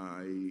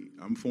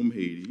 I'm from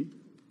Haiti.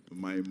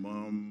 My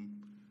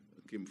mom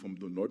came from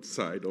the north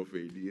side of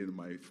Haiti and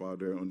my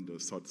father on the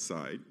south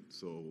side.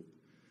 So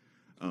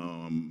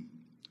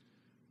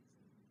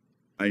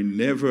I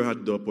never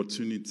had the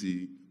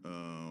opportunity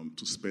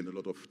to spend a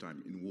lot of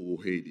time in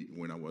rural Haiti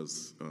when I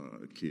was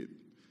a kid.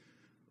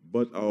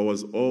 But I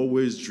was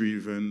always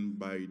driven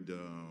by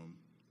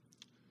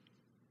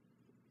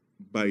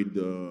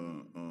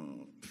the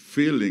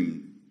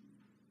feeling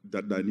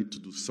that I need to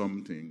do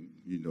something,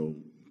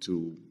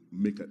 to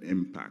make an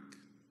impact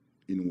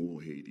in rural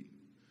Haiti.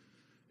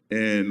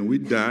 And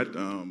with that,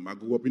 I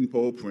grew up in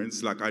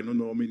Port-au-Prince. Like, I don't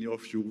know how many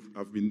of you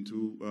have been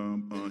to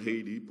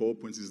Haiti.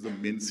 Port-au-Prince is the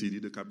main city,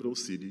 the capital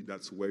city.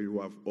 That's where you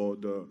have all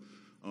the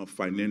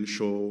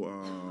financial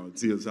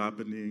deals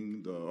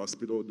happening, the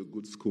hospital, the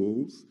good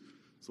schools.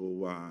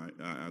 So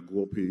I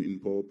grew up in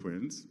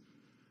Port-au-Prince.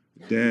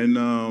 Then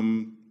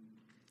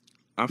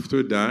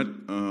after that,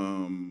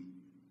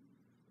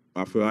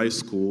 after high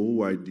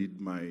school, I did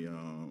my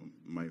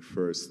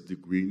first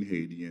degree in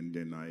Haiti, and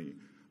then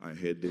I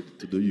headed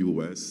to the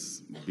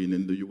U.S., been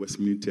in the U.S.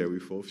 military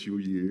for a few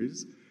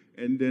years.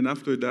 And then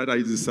after that, I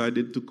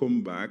decided to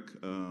come back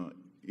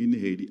in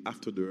Haiti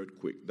after the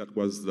earthquake. That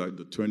was like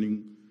the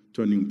turning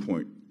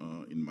point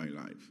in my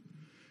life.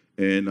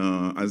 And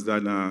as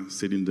Dana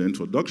said in the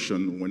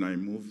introduction, when I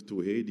moved to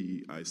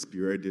Haiti, I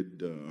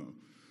spearheaded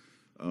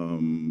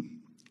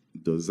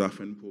the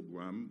ZAFEN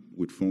program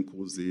with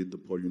François, the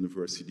Paul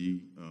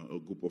University, a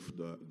group of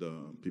the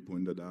people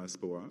in the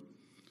diaspora.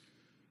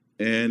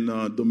 And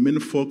the main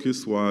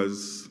focus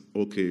was,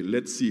 okay,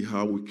 let's see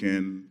how we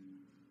can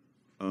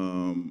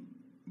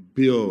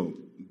build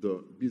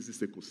the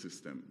business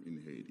ecosystem in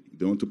Haiti.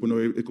 The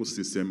entrepreneurial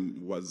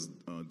ecosystem was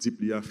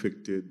deeply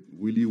affected,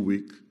 really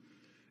weak,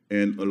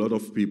 and a lot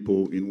of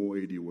people in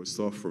Haiti were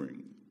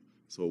suffering.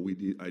 So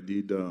the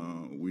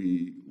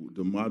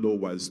model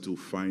was to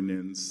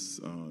finance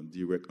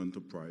direct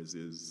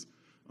enterprises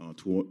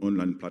to an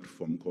online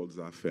platform called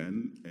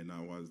ZAFEN, and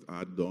I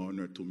had the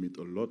honor to meet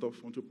a lot of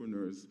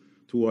entrepreneurs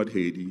throughout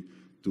Haiti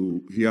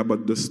to hear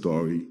about the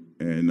story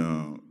and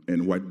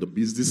write the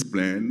business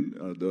plan,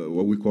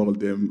 what we call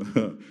them,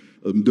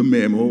 the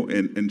memo,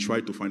 and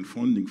try to find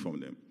funding from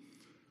them.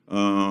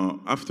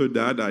 After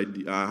that, I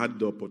had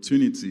the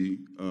opportunity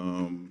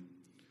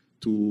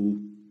to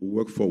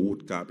work for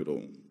Wood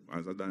Capital.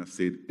 As I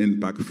said,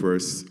 impact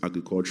first,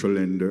 agricultural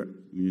lender,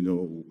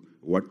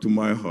 what to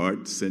my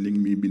heart,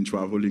 sending me, been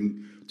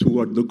traveling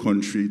throughout the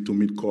country to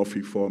meet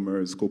coffee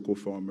farmers, cocoa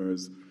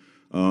farmers,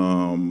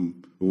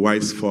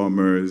 rice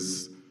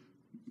farmers.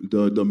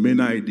 The main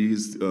idea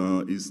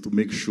is to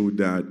make sure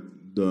that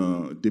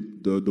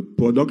the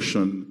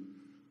production,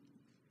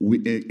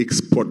 we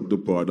export the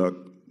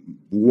product.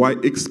 Why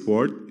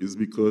export is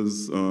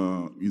because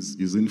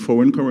it's in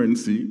foreign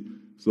currency.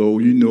 So,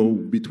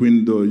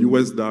 between the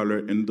US dollar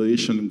and the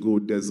Asian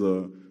gold, there's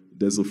a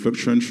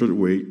fluctuation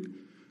rate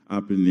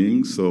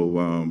happening. So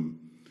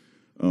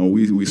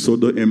we saw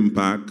the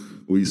impact.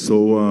 We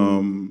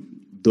saw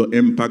the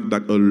impact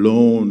that a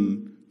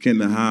loan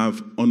can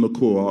have on the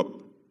co-op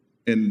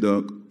and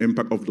the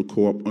impact of the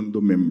co-op on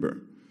the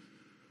member.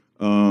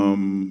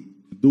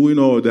 Doing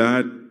all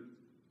that,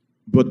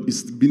 but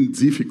it's been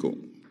difficult.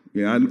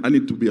 Yeah, I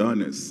need to be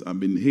honest. I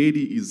mean,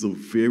 Haiti is a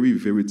very,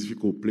 very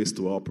difficult place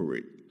to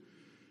operate.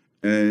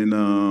 And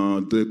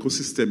the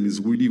ecosystem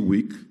is really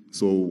weak.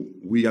 So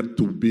we had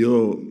to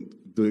build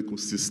the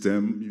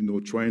ecosystem,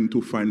 trying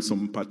to find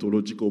some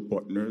pathological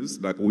partners.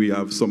 Like we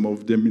have some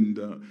of them in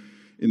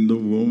the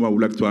room. I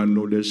would like to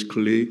acknowledge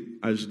Clay,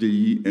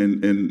 HDI,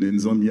 and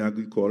Zambia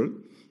Agricole.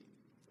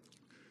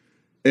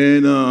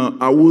 And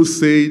I will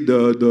say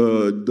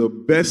the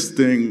best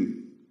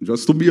thing,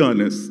 just to be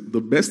honest,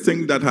 the best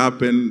thing that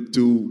happened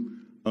to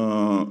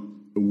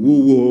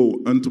rural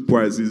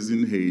enterprises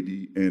in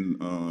Haiti and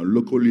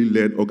locally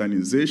led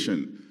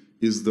organization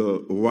is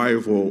the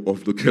arrival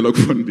of the Kellogg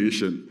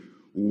Foundation.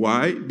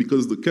 Why?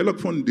 Because the Kellogg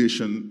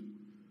Foundation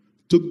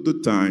took the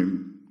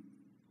time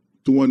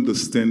to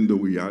understand the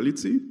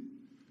reality,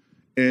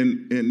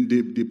 and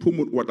they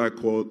promote what I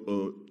call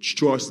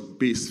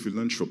trust-based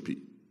philanthropy,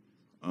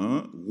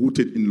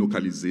 rooted in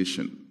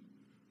localization.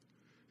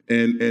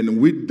 And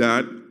with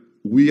that,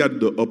 we had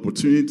the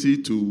opportunity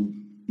to,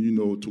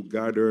 to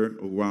gather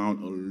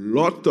around a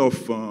lot of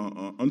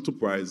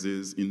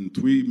enterprises in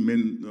three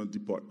main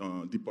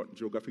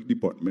geographic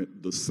departments: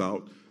 the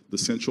South, the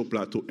Central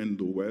Plateau, and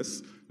the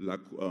West, like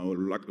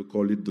we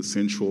call it the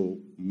Central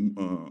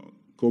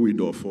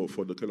Corridor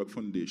for the Kellogg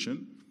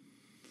Foundation.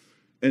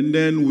 And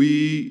then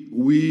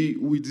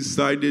we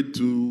decided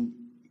to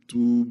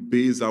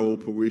base our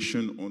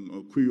operation on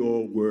a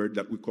Creole word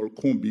that we call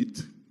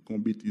combit.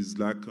 Combit is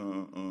like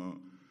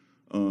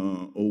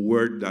a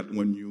word that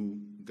when you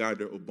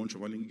gather a bunch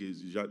of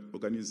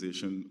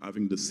organizations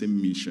having the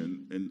same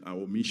mission, and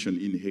our mission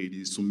in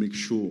Haiti is to make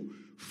sure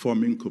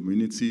farming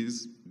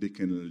communities, they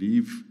can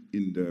live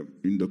in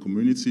the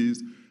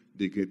communities,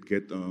 they can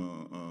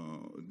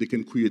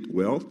create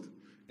wealth,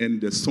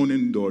 and their sons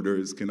and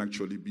daughters can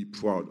actually be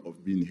proud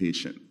of being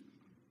Haitian.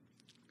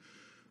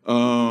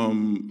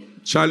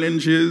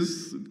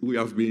 Challenges, we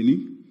have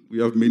many. We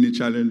have many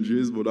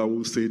challenges, but I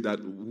will say that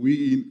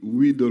we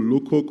the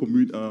local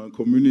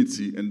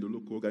community and the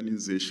local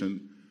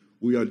organization,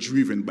 we are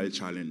driven by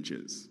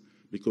challenges,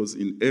 because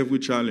in every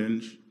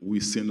challenge, we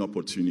see an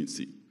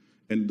opportunity.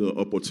 And the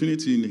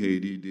opportunity in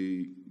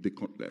Haiti, they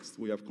countless.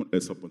 We have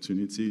countless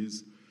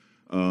opportunities.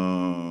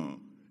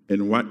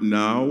 And right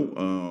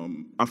now,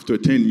 after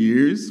 10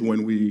 years,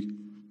 when we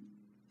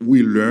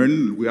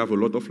learn, we have a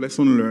lot of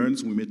lessons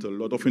learned, we made a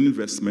lot of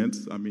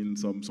investments,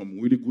 some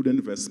really good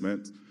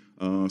investments,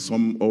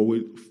 some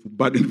always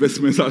bad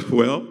investments as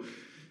well.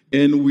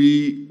 And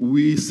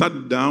we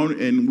sat down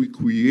and we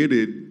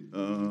created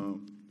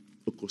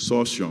a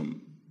consortium,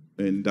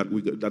 and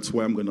that's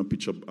why I'm going to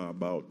pitch up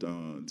about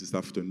this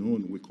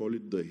afternoon. We call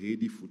it the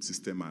Haiti Food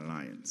System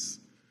Alliance.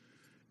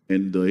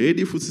 And the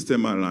Haiti Food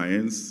System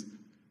Alliance,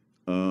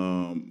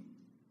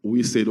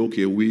 we said,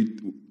 okay,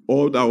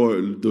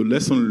 the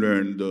lesson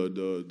learned,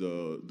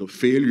 the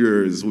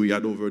failures we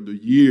had over the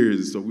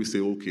years, so we say,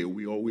 okay,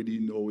 we already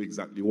know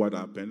exactly what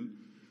happened.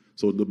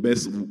 So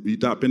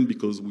it happened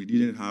because we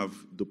didn't have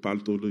the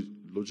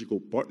pathological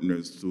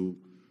partners to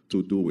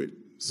do it.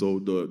 So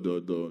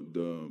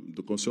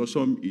the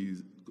consortium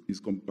is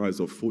comprised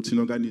of 14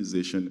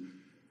 organizations,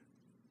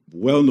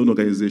 well-known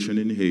organizations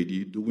in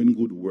Haiti, doing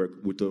good work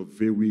with a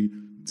very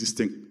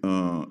distinct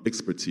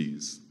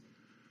expertise.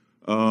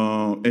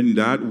 And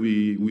that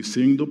we're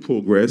seeing the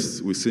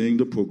progress. We're seeing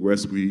the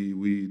progress.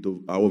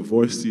 Our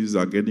voices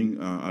are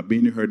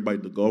being heard by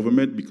the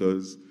government,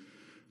 because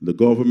the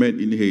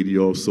government in Haiti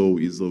also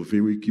is a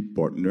very key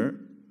partner.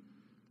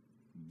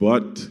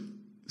 But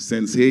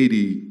since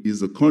Haiti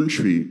is a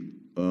country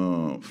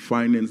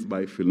financed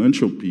by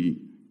philanthropy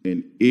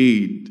and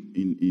aid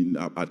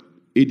at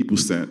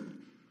 80%,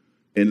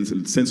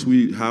 and since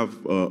we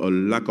have a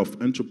lack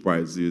of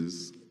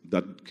enterprises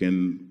that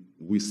can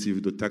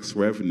receive the tax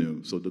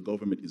revenue, so the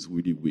government is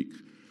really weak.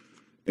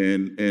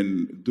 And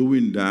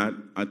doing that,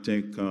 I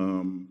think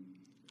I'm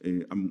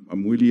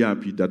really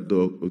happy that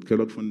the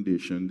Kellogg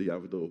Foundation, they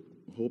have the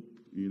Hope,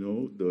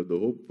 the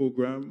Hope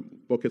program,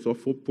 Pockets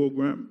of Hope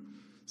program.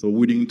 So we're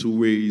willing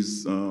to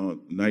raise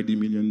 $90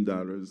 million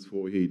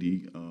for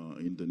Haiti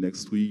in the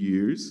next 3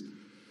 years.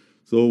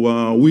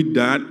 So with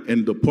that,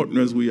 and the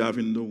partners we have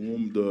in the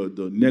room,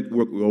 the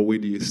network we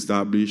already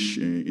established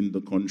in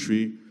the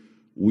country,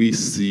 we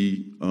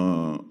see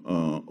a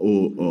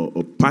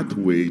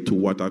pathway to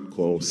what I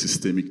call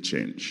systemic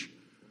change.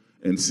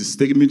 And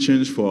systemic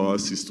change for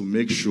us is to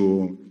make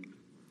sure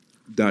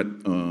that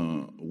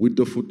with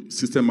the Food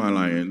System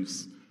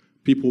Alliance,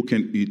 people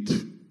can eat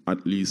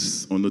at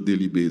least on a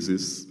daily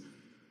basis.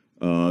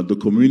 The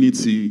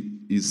community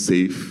is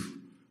safe.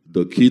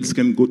 The kids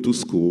can go to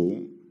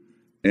school.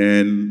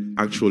 And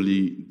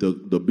actually,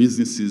 the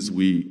businesses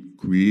we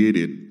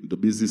created, the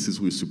businesses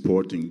we're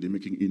supporting, they're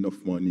making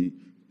enough money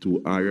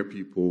to hire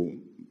people,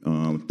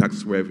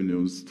 tax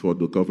revenues for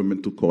the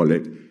government to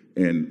collect,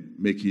 and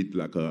make it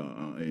like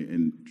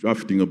and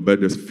drafting a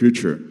better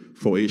future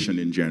for Haitian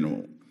in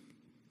general.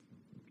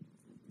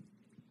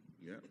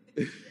 Yeah.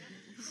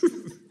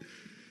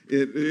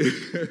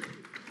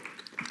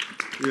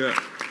 Yeah.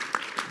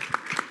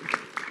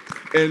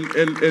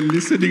 And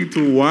listening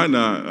to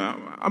Juana,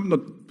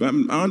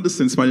 I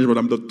understand Spanish, but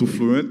I'm not too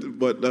fluent.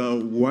 But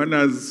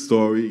Juana's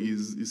story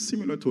is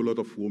similar to a lot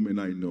of women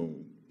I know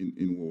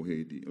in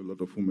Haiti, a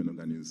lot of women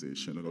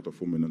organizations, a lot of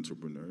women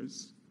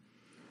entrepreneurs.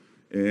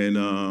 And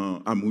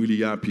I'm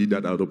really happy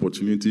that I had the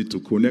opportunity to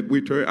connect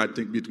with her. I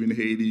think between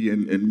Haiti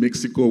and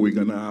Mexico, we're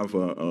going to have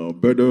a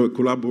better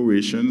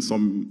collaboration,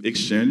 some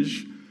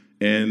exchange.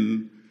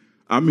 And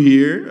I'm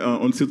here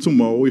until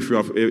tomorrow. If you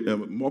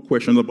have more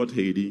questions about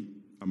Haiti,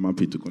 I'm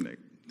happy to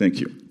connect. Thank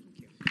you.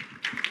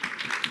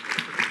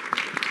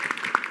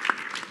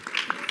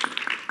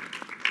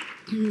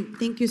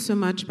 Thank you so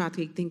much,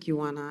 Patrick. Thank you,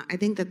 Juana. I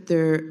think that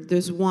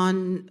there's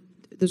one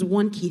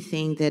key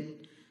thing that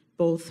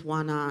both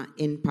Juana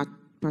and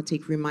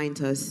Patrick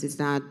reminds us is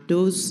that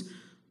those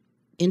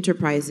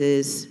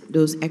enterprises,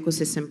 those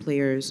ecosystem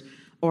players,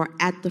 are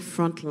at the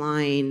front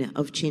line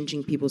of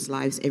changing people's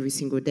lives every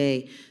single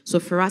day. So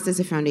for us as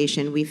a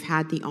foundation, we've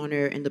had the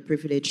honor and the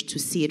privilege to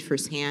see it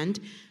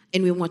firsthand,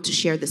 and we want to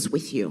share this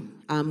with you.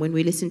 When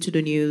we listen to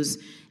the news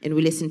and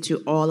we listen to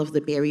all of the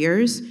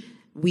barriers,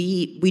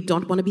 we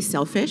don't want to be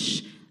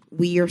selfish.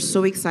 We are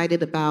so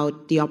excited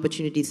about the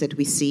opportunities that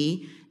we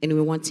see, and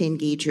we want to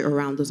engage you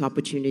around those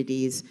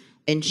opportunities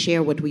and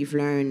share what we've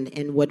learned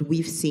and what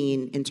we've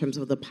seen in terms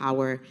of the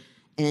power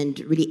and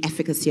really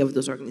efficacy of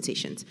those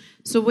organizations.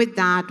 So with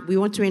that, we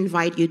want to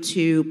invite you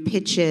to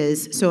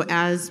pitches. So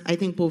as I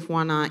think both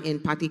Juana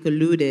and Patrick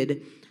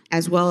alluded,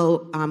 as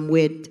well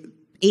with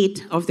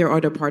 8 of their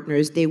other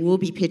partners, they will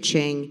be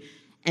pitching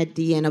at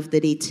the end of the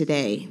day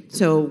today.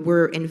 So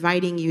we're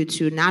inviting you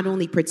to not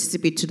only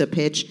participate to the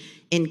pitch,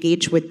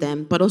 engage with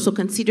them, but also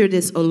consider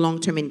this a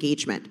long-term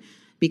engagement,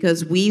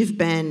 because we've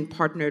been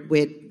partnered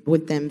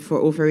with them for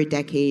over a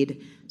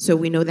decade. So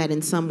we know that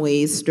in some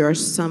ways there are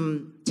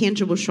some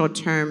tangible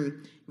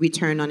short-term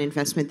return on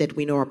investment that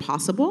we know are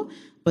possible,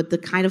 but the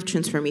kind of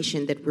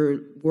transformation that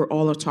we're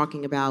all are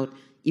talking about,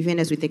 even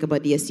as we think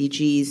about the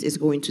SDGs, is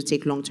going to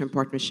take long-term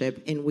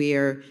partnership, and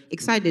we're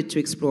excited to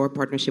explore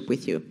partnership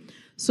with you.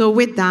 So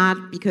with that,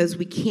 because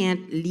we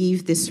can't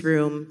leave this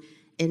room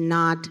and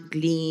not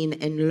glean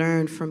and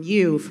learn from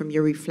you, from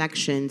your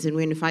reflections, and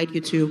we invite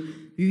you to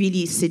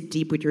really sit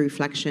deep with your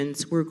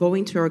reflections, we're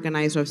going to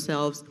organize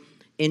ourselves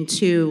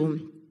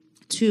into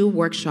 2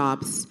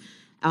 workshops.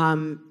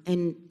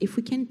 And if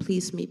we can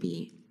please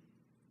maybe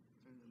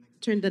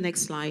turn the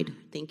next slide.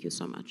 Thank you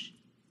so much.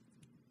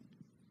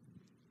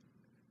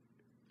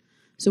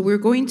 So we're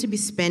going to be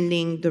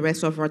spending the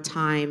rest of our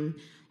time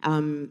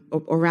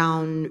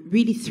around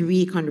really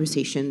 3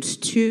 conversations.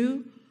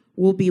 2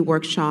 will be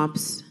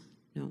workshops.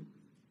 No?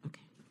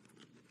 Okay.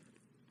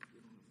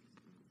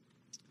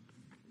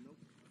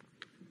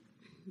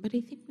 But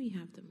I think we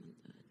have them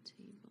on the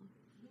table.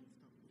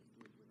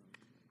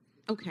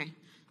 Okay.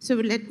 So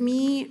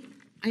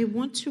I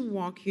want to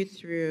walk you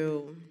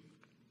through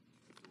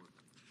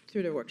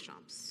the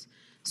workshops.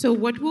 So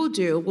what we'll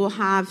do, we'll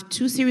have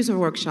 2 series of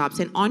workshops,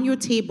 and on your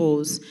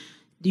tables,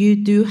 you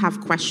do have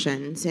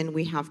questions, and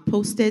we have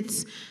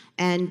Post-its,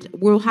 and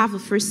we'll have a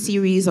first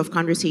series of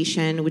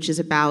conversation, which is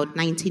about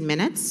 19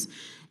 minutes,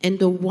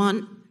 and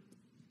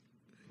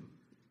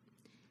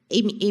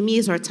Amy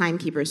is our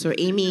timekeeper, so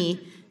Amy,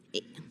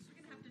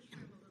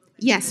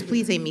 yes,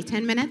 please, Amy,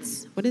 10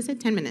 minutes? What is it,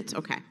 10 minutes?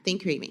 Okay,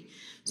 thank you, Amy.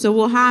 So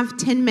we'll have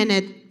 10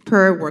 minutes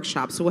per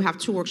workshop. So we'll have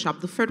 2 workshops.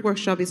 The first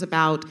workshop is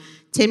about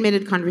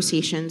 10-minute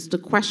conversations. The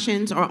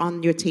questions are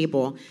on your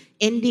table.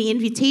 And the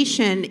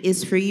invitation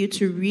is for you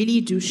to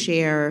really do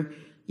share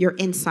your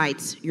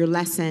insights, your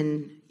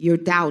lesson, your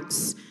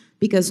doubts,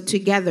 because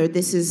together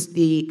this is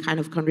the kind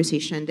of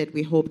conversation that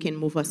we hope can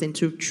move us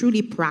into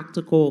truly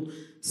practical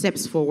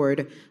steps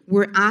forward.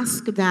 We're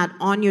asked that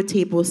on your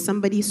table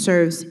somebody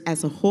serves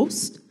as a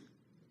host.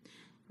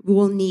 We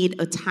will need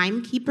a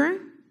timekeeper,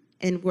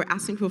 and we're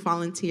asking for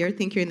volunteer.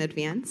 Thank you in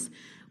advance.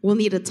 We'll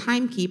need a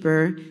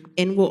timekeeper,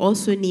 and we'll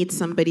also need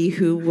somebody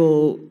who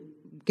will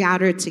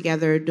gather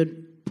together the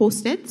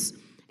Post-its,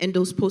 and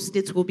those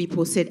Post-its will be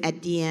posted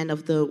at the end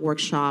of the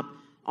workshop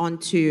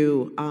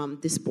onto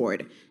this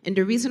board. And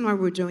the reason why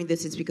we're doing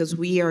this is because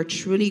we are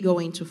truly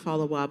going to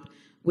follow up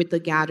with the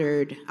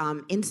gathered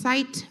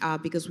insight,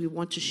 because we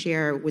want to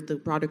share with the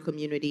broader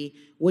community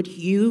what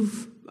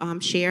you've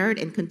shared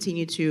and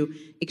continue to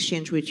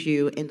exchange with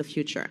you in the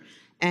future.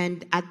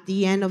 And at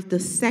the end of the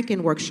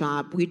second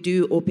workshop, we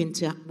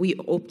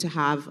hope to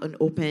have an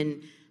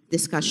open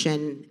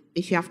discussion.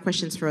 If you have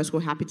questions for us,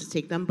 we're happy to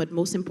take them. But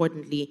most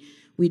importantly,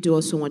 we do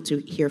also want to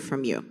hear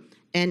from you.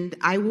 And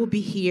I will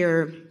be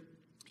here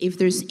if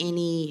there's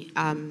any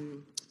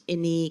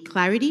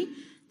clarity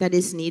that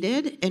is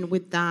needed. And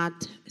with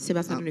that,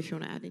 Sebastian, I don't know if you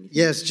want to add anything.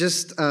 Yes,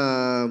 just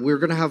we're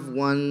going to have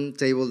one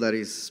table that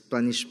is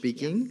Spanish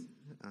speaking. Yes.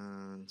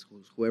 So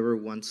whoever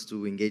wants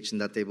to engage in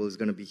that table is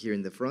going to be here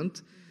in the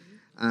front.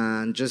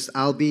 And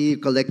I'll be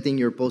collecting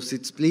your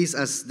Post-its. Please,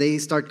 as they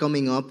start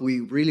coming up,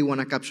 we really want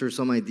to capture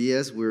some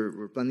ideas.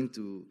 We're planning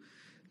to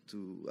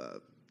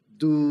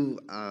do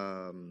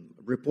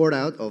report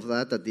out of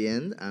that at the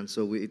end. And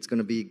so it's going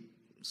to be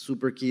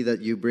super key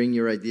that you bring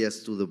your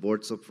ideas to the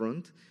boards up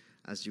front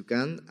as you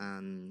can.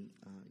 And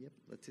yeah,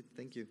 that's it.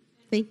 Thank you.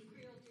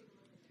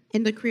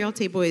 And the Creole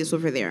table is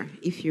over there,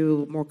 if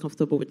you're more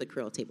comfortable with the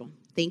Creole table.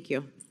 Thank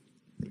you.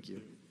 Thank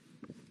you.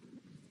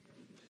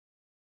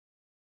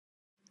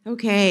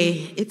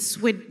 Okay, it's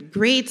with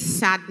great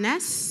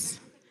sadness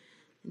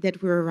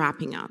that we're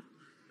wrapping up.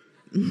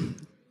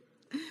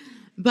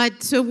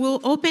 But so we'll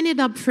open it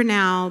up for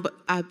now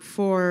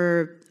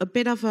for a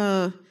bit of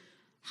a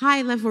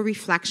high-level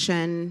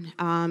reflection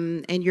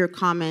and your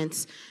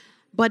comments,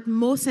 but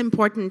most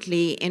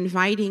importantly,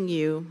 inviting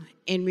you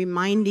and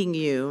reminding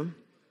you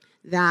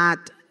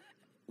that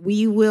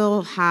we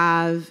will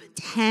have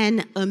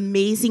 10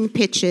 amazing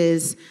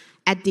pitches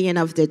at the end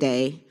of the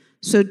day.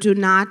 So do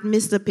not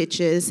miss the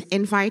pitches.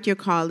 Invite your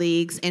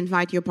colleagues,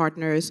 invite your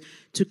partners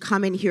to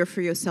come and hear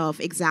for yourself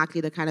exactly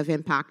the kind of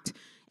impact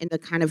and the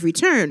kind of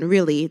return,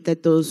 really,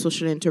 that those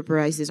social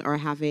enterprises are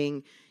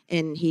having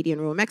in Haiti and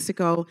rural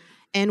Mexico.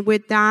 And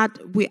with that,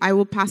 I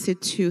will pass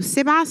it to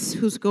Sebastian,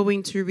 who's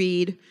going to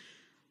read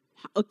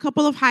a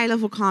couple of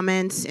high-level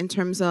comments in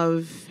terms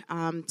of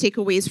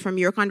takeaways from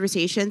your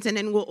conversations, and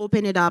then we'll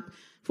open it up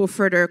for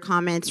further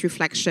comments,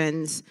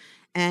 reflections,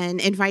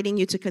 and inviting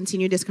you to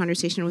continue this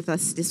conversation with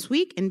us this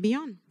week and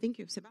beyond. Thank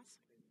you, Sebastian.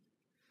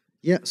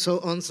 Yeah, so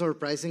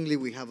unsurprisingly,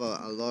 we have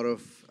a lot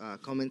of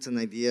comments and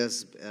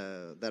ideas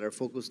that are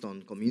focused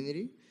on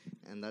community,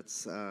 and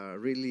that's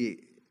really,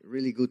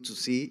 really good to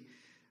see.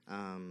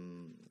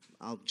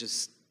 I'll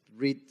just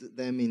read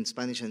them in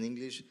Spanish and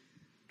English.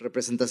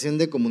 Representación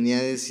de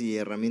comunidades y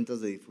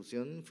herramientas de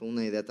difusión fue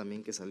una idea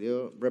también que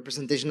salió.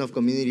 Representation of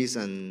communities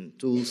and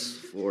tools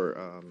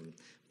for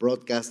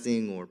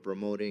broadcasting or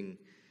promoting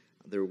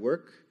their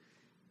work.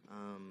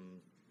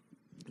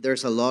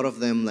 There's a lot of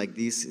them like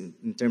this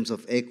in terms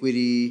of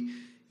equity,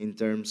 in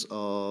terms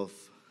of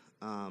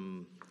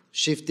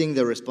shifting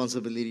the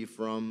responsibility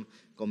from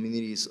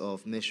communities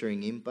of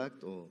measuring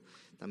impact. O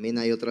también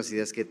hay otras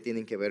ideas que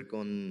tienen que ver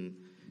con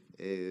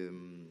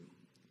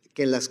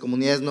que las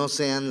comunidades no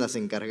sean las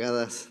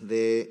encargadas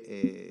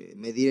de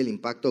medir el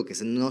impacto, que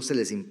no se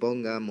les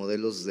imponga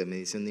modelos de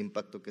medición de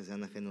impacto que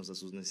sean ajenos a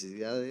sus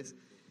necesidades.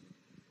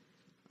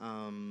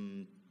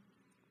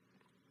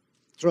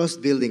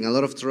 Trust building, a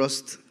lot of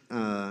trust,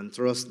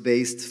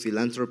 trust-based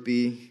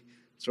philanthropy,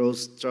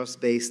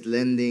 trust-based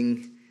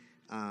lending.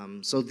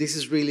 So this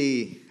is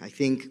really, I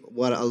think,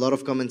 what a lot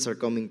of comments are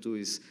coming to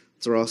is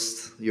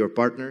trust your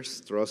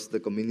partners, trust the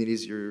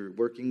communities you're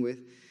working with.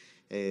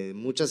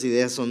 Muchas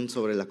ideas son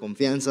sobre la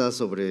confianza,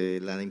 sobre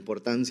la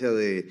importancia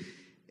de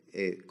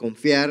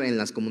confiar en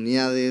las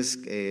comunidades,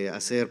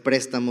 hacer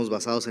préstamos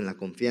basados en la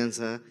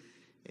confianza.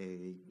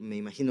 Me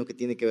imagino que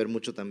tiene que ver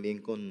mucho también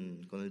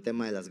con el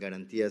tema de las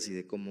garantías y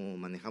de cómo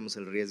manejamos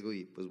el riesgo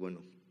y pues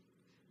bueno,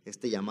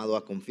 este llamado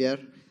a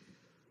confiar.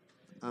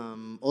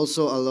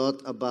 Also a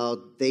lot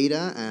about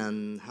data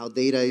and how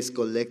data is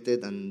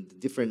collected and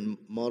different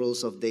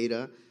models of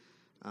data.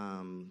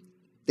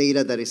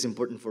 Data that is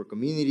important for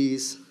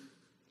communities.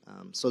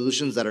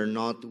 Solutions that are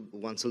not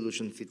one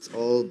solution fits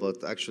all,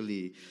 but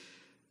actually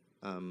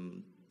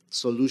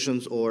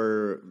solutions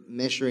or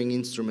measuring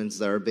instruments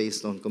that are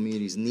based on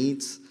communities'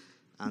 needs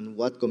and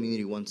what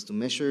community wants to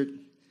measure,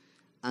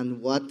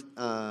 and what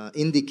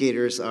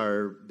indicators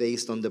are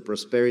based on the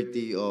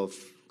prosperity of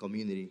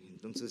community.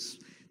 Entonces,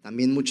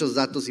 también muchos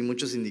datos y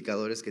muchos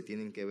indicadores que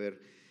tienen que ver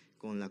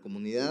con la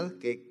comunidad,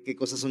 qué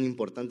cosas son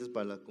importantes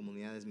para las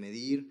comunidades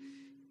medir,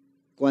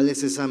 cuál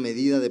es esa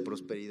medida de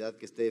prosperidad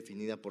que esté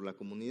definida por la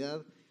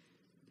comunidad.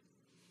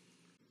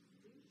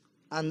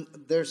 And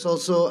there's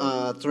also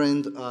a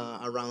trend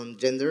around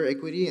gender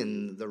equity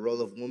and the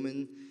role of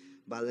women,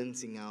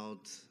 balancing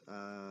out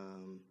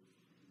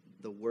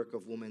the work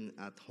of women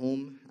at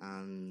home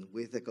and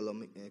with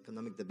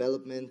economic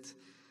development,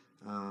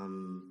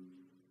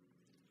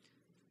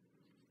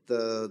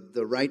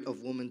 the right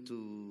of women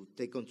to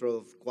take control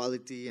of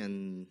quality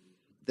and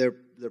their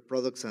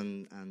products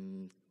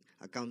and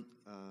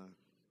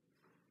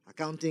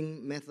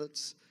accounting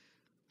methods.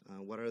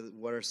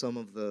 What are some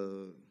of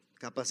the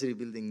capacity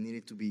building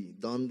needed to be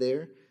done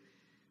there?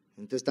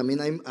 Entonces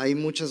también hay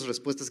muchas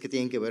respuestas que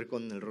tienen que ver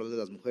con el rol de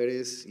las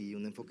mujeres y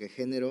un enfoque de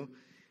género,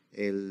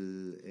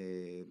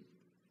 el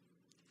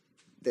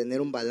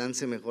tener un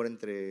balance mejor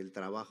entre el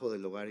trabajo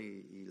del hogar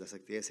y las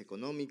actividades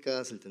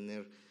económicas, el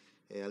tener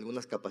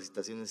algunas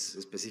capacitaciones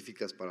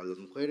específicas para las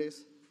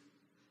mujeres.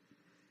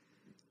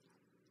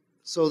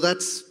 So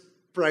that's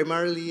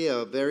primarily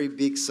a very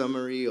big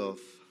summary of,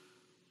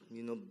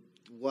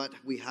 what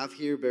we have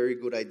here, very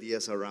good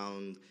ideas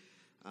around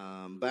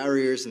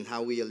barriers and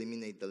how we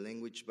eliminate the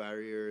language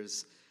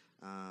barriers.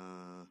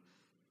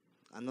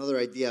 Another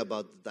idea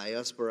about the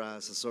diaspora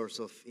as a source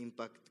of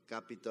impact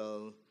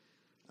capital,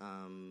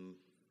 and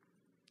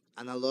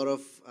a lot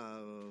of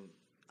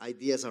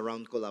ideas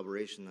around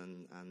collaboration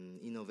and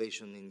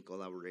innovation in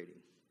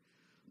collaborating.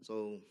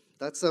 So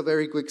that's a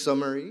very quick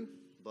summary,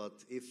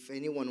 but if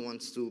anyone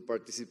wants to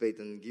participate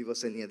and give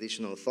us any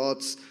additional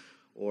thoughts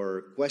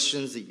or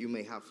questions that you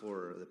may have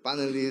for the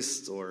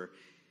panelists, or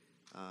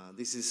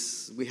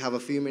we have a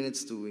few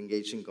minutes to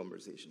engage in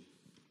conversation.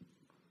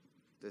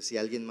 Entonces, si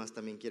alguien más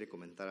también quiere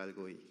comentar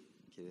algo y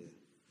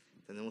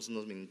tenemos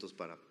unos minutos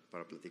para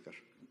platicar.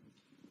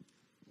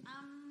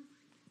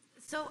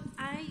 So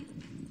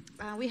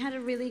we had a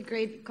really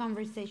great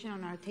conversation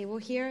on our table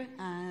here,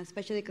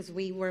 especially because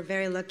we were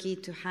very lucky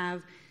to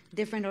have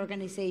different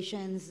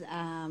organizations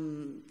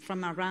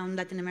from around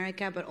Latin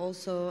America, but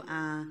also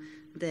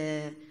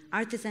the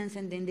artisans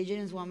and the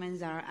indigenous women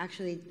that are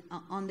actually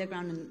on the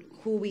ground and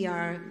who we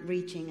are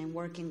reaching and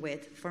working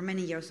with for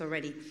many years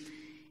already.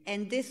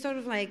 And this sort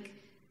of like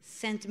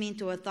sent me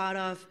into a thought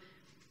of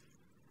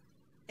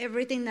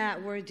everything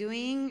that we're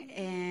doing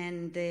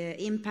and the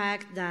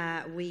impact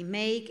that we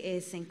make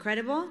is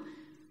incredible,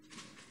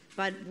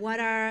 But what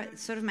are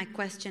sort of my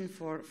question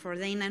for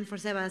Dana and for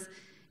Sebas,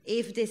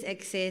 if this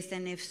exists,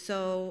 and if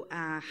so,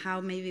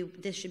 how maybe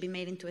this should be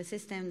made into a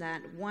system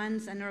that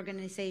once an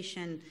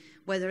organization,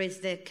 whether it's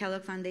the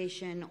Kellogg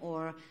Foundation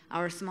or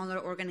our smaller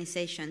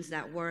organizations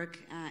that work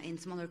in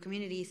smaller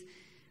communities,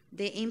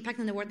 the impact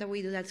on the work that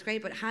we do, that's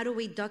great, but how do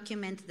we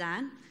document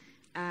that?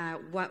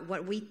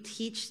 What we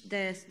teach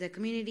the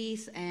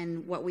communities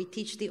and what we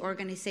teach the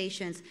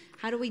organizations,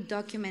 how do we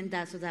document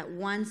that so that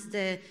once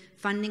the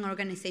funding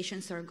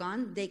organizations are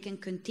gone, they can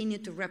continue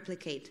to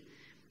replicate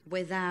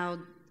without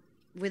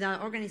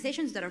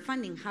organizations that are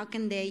funding? How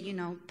can they, you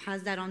know,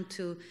 pass that on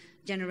to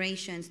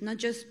generations, not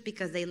just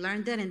because they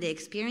learned it and they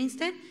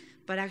experienced it,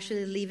 but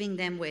actually leaving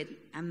them with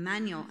a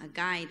manual, a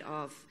guide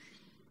of,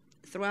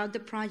 throughout the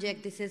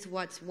project, this is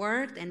what's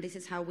worked and this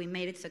is how we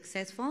made it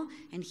successful,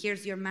 and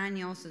here's your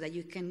manual so that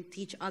you can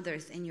teach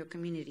others in your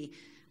community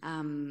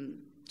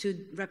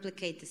to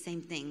replicate the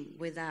same thing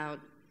without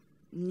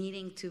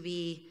needing to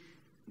be,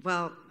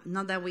 well,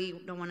 not that we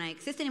don't want to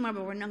exist anymore,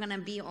 but we're not going to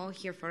be all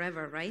here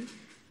forever, right?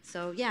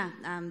 So yeah,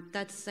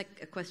 that's like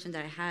a question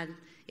that I had,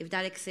 if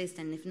that exists,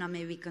 and if not,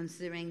 maybe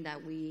considering that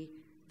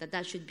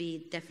that should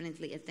be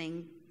definitely a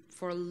thing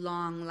for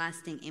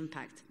long-lasting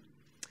impact.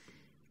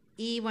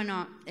 Y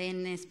bueno,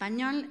 en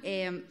español,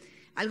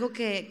 algo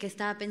que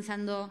estaba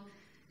pensando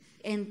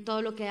en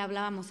todo lo que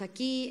hablábamos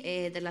aquí,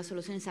 de las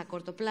soluciones a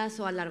corto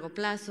plazo, a largo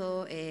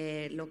plazo,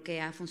 lo que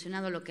ha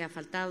funcionado, lo que ha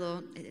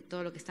faltado,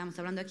 todo lo que estamos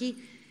hablando aquí,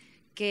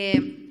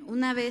 que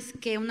una vez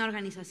que una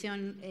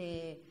organización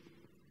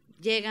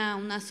llega a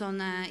una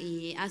zona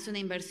y hace una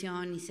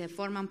inversión y se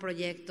forma un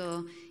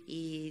proyecto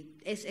y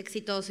es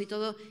exitoso y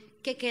todo,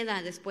 ¿qué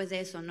queda después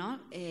de eso,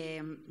 no?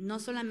 No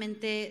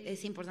solamente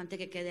es importante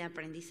que quede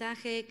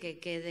aprendizaje, que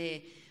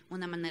quede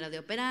una manera de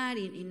operar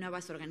y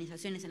nuevas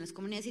organizaciones en las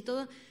comunidades y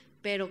todo,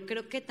 pero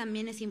creo que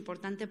también es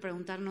importante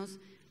preguntarnos,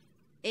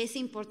 ¿es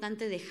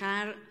importante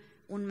dejar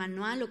un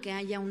manual o que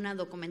haya una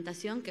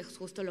documentación, que es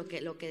justo lo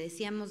que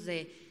decíamos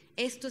de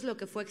esto es lo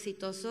que fue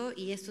exitoso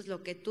y esto es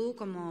lo que tú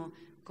como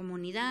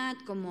comunidad,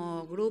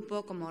 como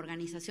grupo, como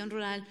organización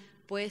rural,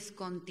 puedes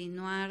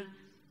continuar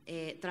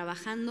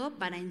trabajando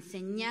para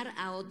enseñar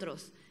a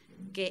otros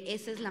que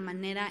esa es la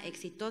manera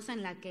exitosa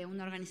en la que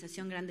una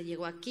organización grande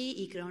llegó aquí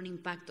y creó un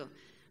impacto?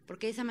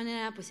 Porque de esa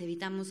manera pues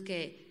evitamos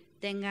que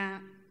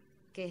tenga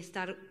que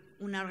estar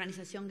una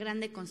organización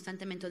grande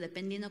constantemente o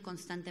dependiendo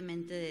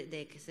constantemente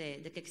de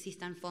que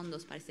existan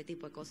fondos para este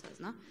tipo de cosas,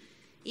 ¿no?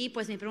 Y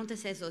pues mi pregunta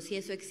es eso, si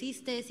eso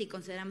existe, si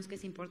consideramos que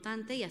es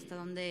importante y hasta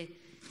dónde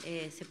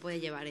se puede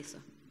llevar eso.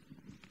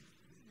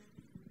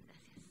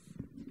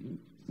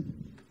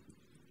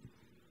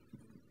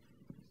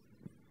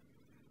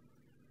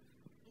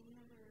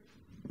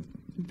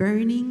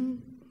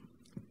 Burning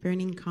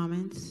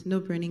comments? No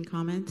burning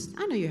comments?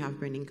 I know you have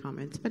burning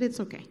comments, but it's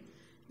okay.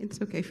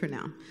 It's okay for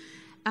now.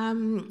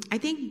 I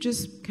think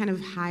just kind of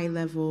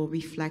high-level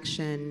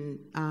reflection,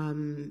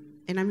 and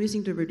I'm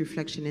using the word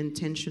reflection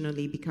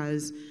intentionally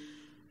because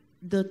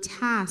the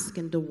task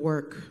and the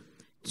work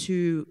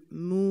to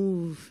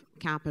move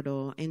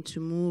capital and to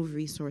move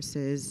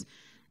resources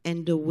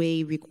and the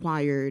way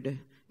required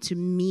to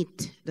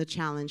meet the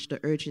challenge, the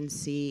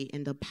urgency,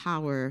 and the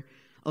power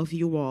of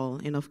you all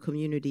and of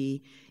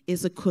community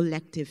is a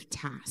collective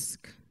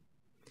task.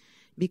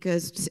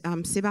 Because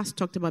Sebastian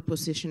talked about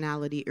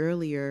positionality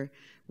earlier,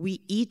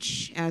 we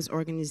each as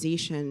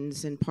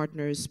organizations and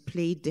partners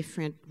play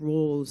different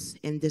roles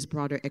in this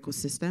broader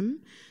ecosystem.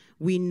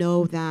 We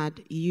know that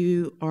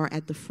you are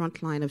at the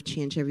front line of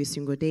change every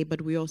single day,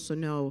 but we also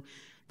know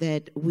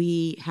that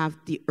we have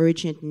the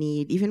urgent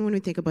need, even when we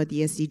think about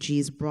the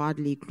SDGs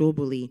broadly,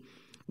 globally,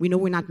 we know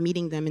we're not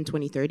meeting them in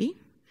 2030.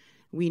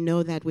 We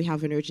know that we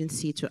have an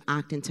urgency to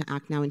act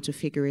now and to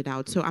figure it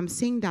out. So I'm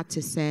saying that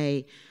to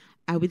say,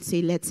 I would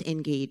say let's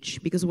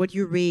engage, because what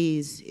you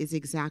raise is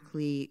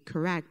exactly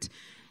correct.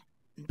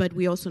 But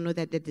we also know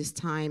that at this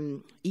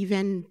time,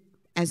 even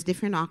as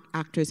different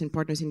actors and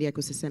partners in the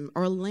ecosystem,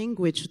 our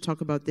language to talk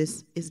about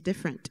this is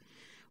different.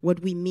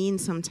 What we mean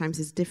sometimes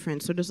is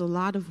different. So there's a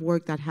lot of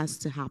work that has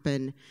to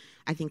happen,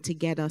 I think, to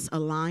get us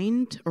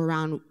aligned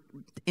around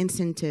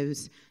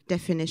incentives,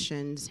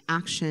 definitions,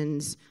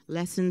 actions,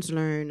 lessons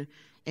learned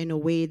in a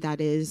way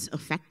that is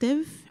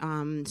effective,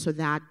 so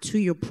that, to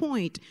your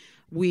point,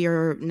 we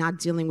are not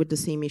dealing with the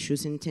same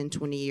issues in 10,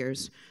 20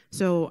 years.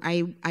 So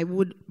I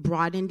would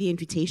broaden the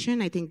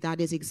invitation. I think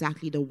that is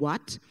exactly the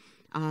what,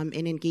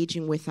 in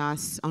engaging with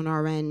us on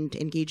our end,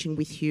 engaging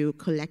with you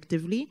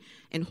collectively.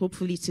 And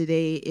hopefully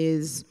today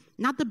is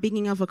not the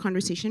beginning of a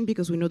conversation,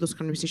 because we know those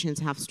conversations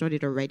have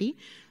started already,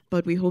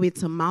 but we hope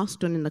it's a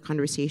milestone in the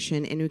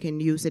conversation and we can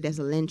use it as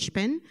a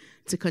linchpin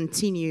to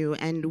continue.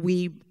 And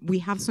we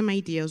have some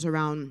ideas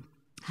around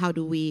how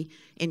do we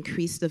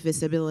increase the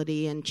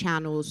visibility and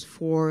channels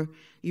for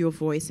your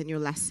voice and your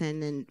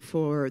lesson and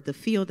for the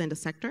field and the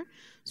sector.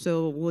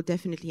 So we'll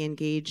definitely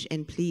engage,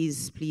 and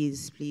please,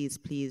 please, please,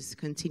 please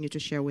continue to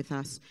share with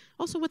us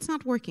also what's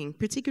not working,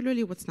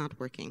 particularly what's not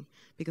working,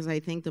 because I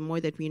think the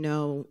more that we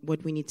know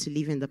what we need to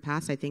leave in the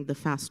past, I think the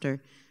faster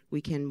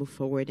we can move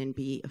forward and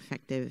be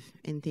effective.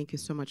 And thank you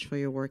so much for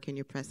your work and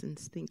your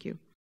presence. Thank you.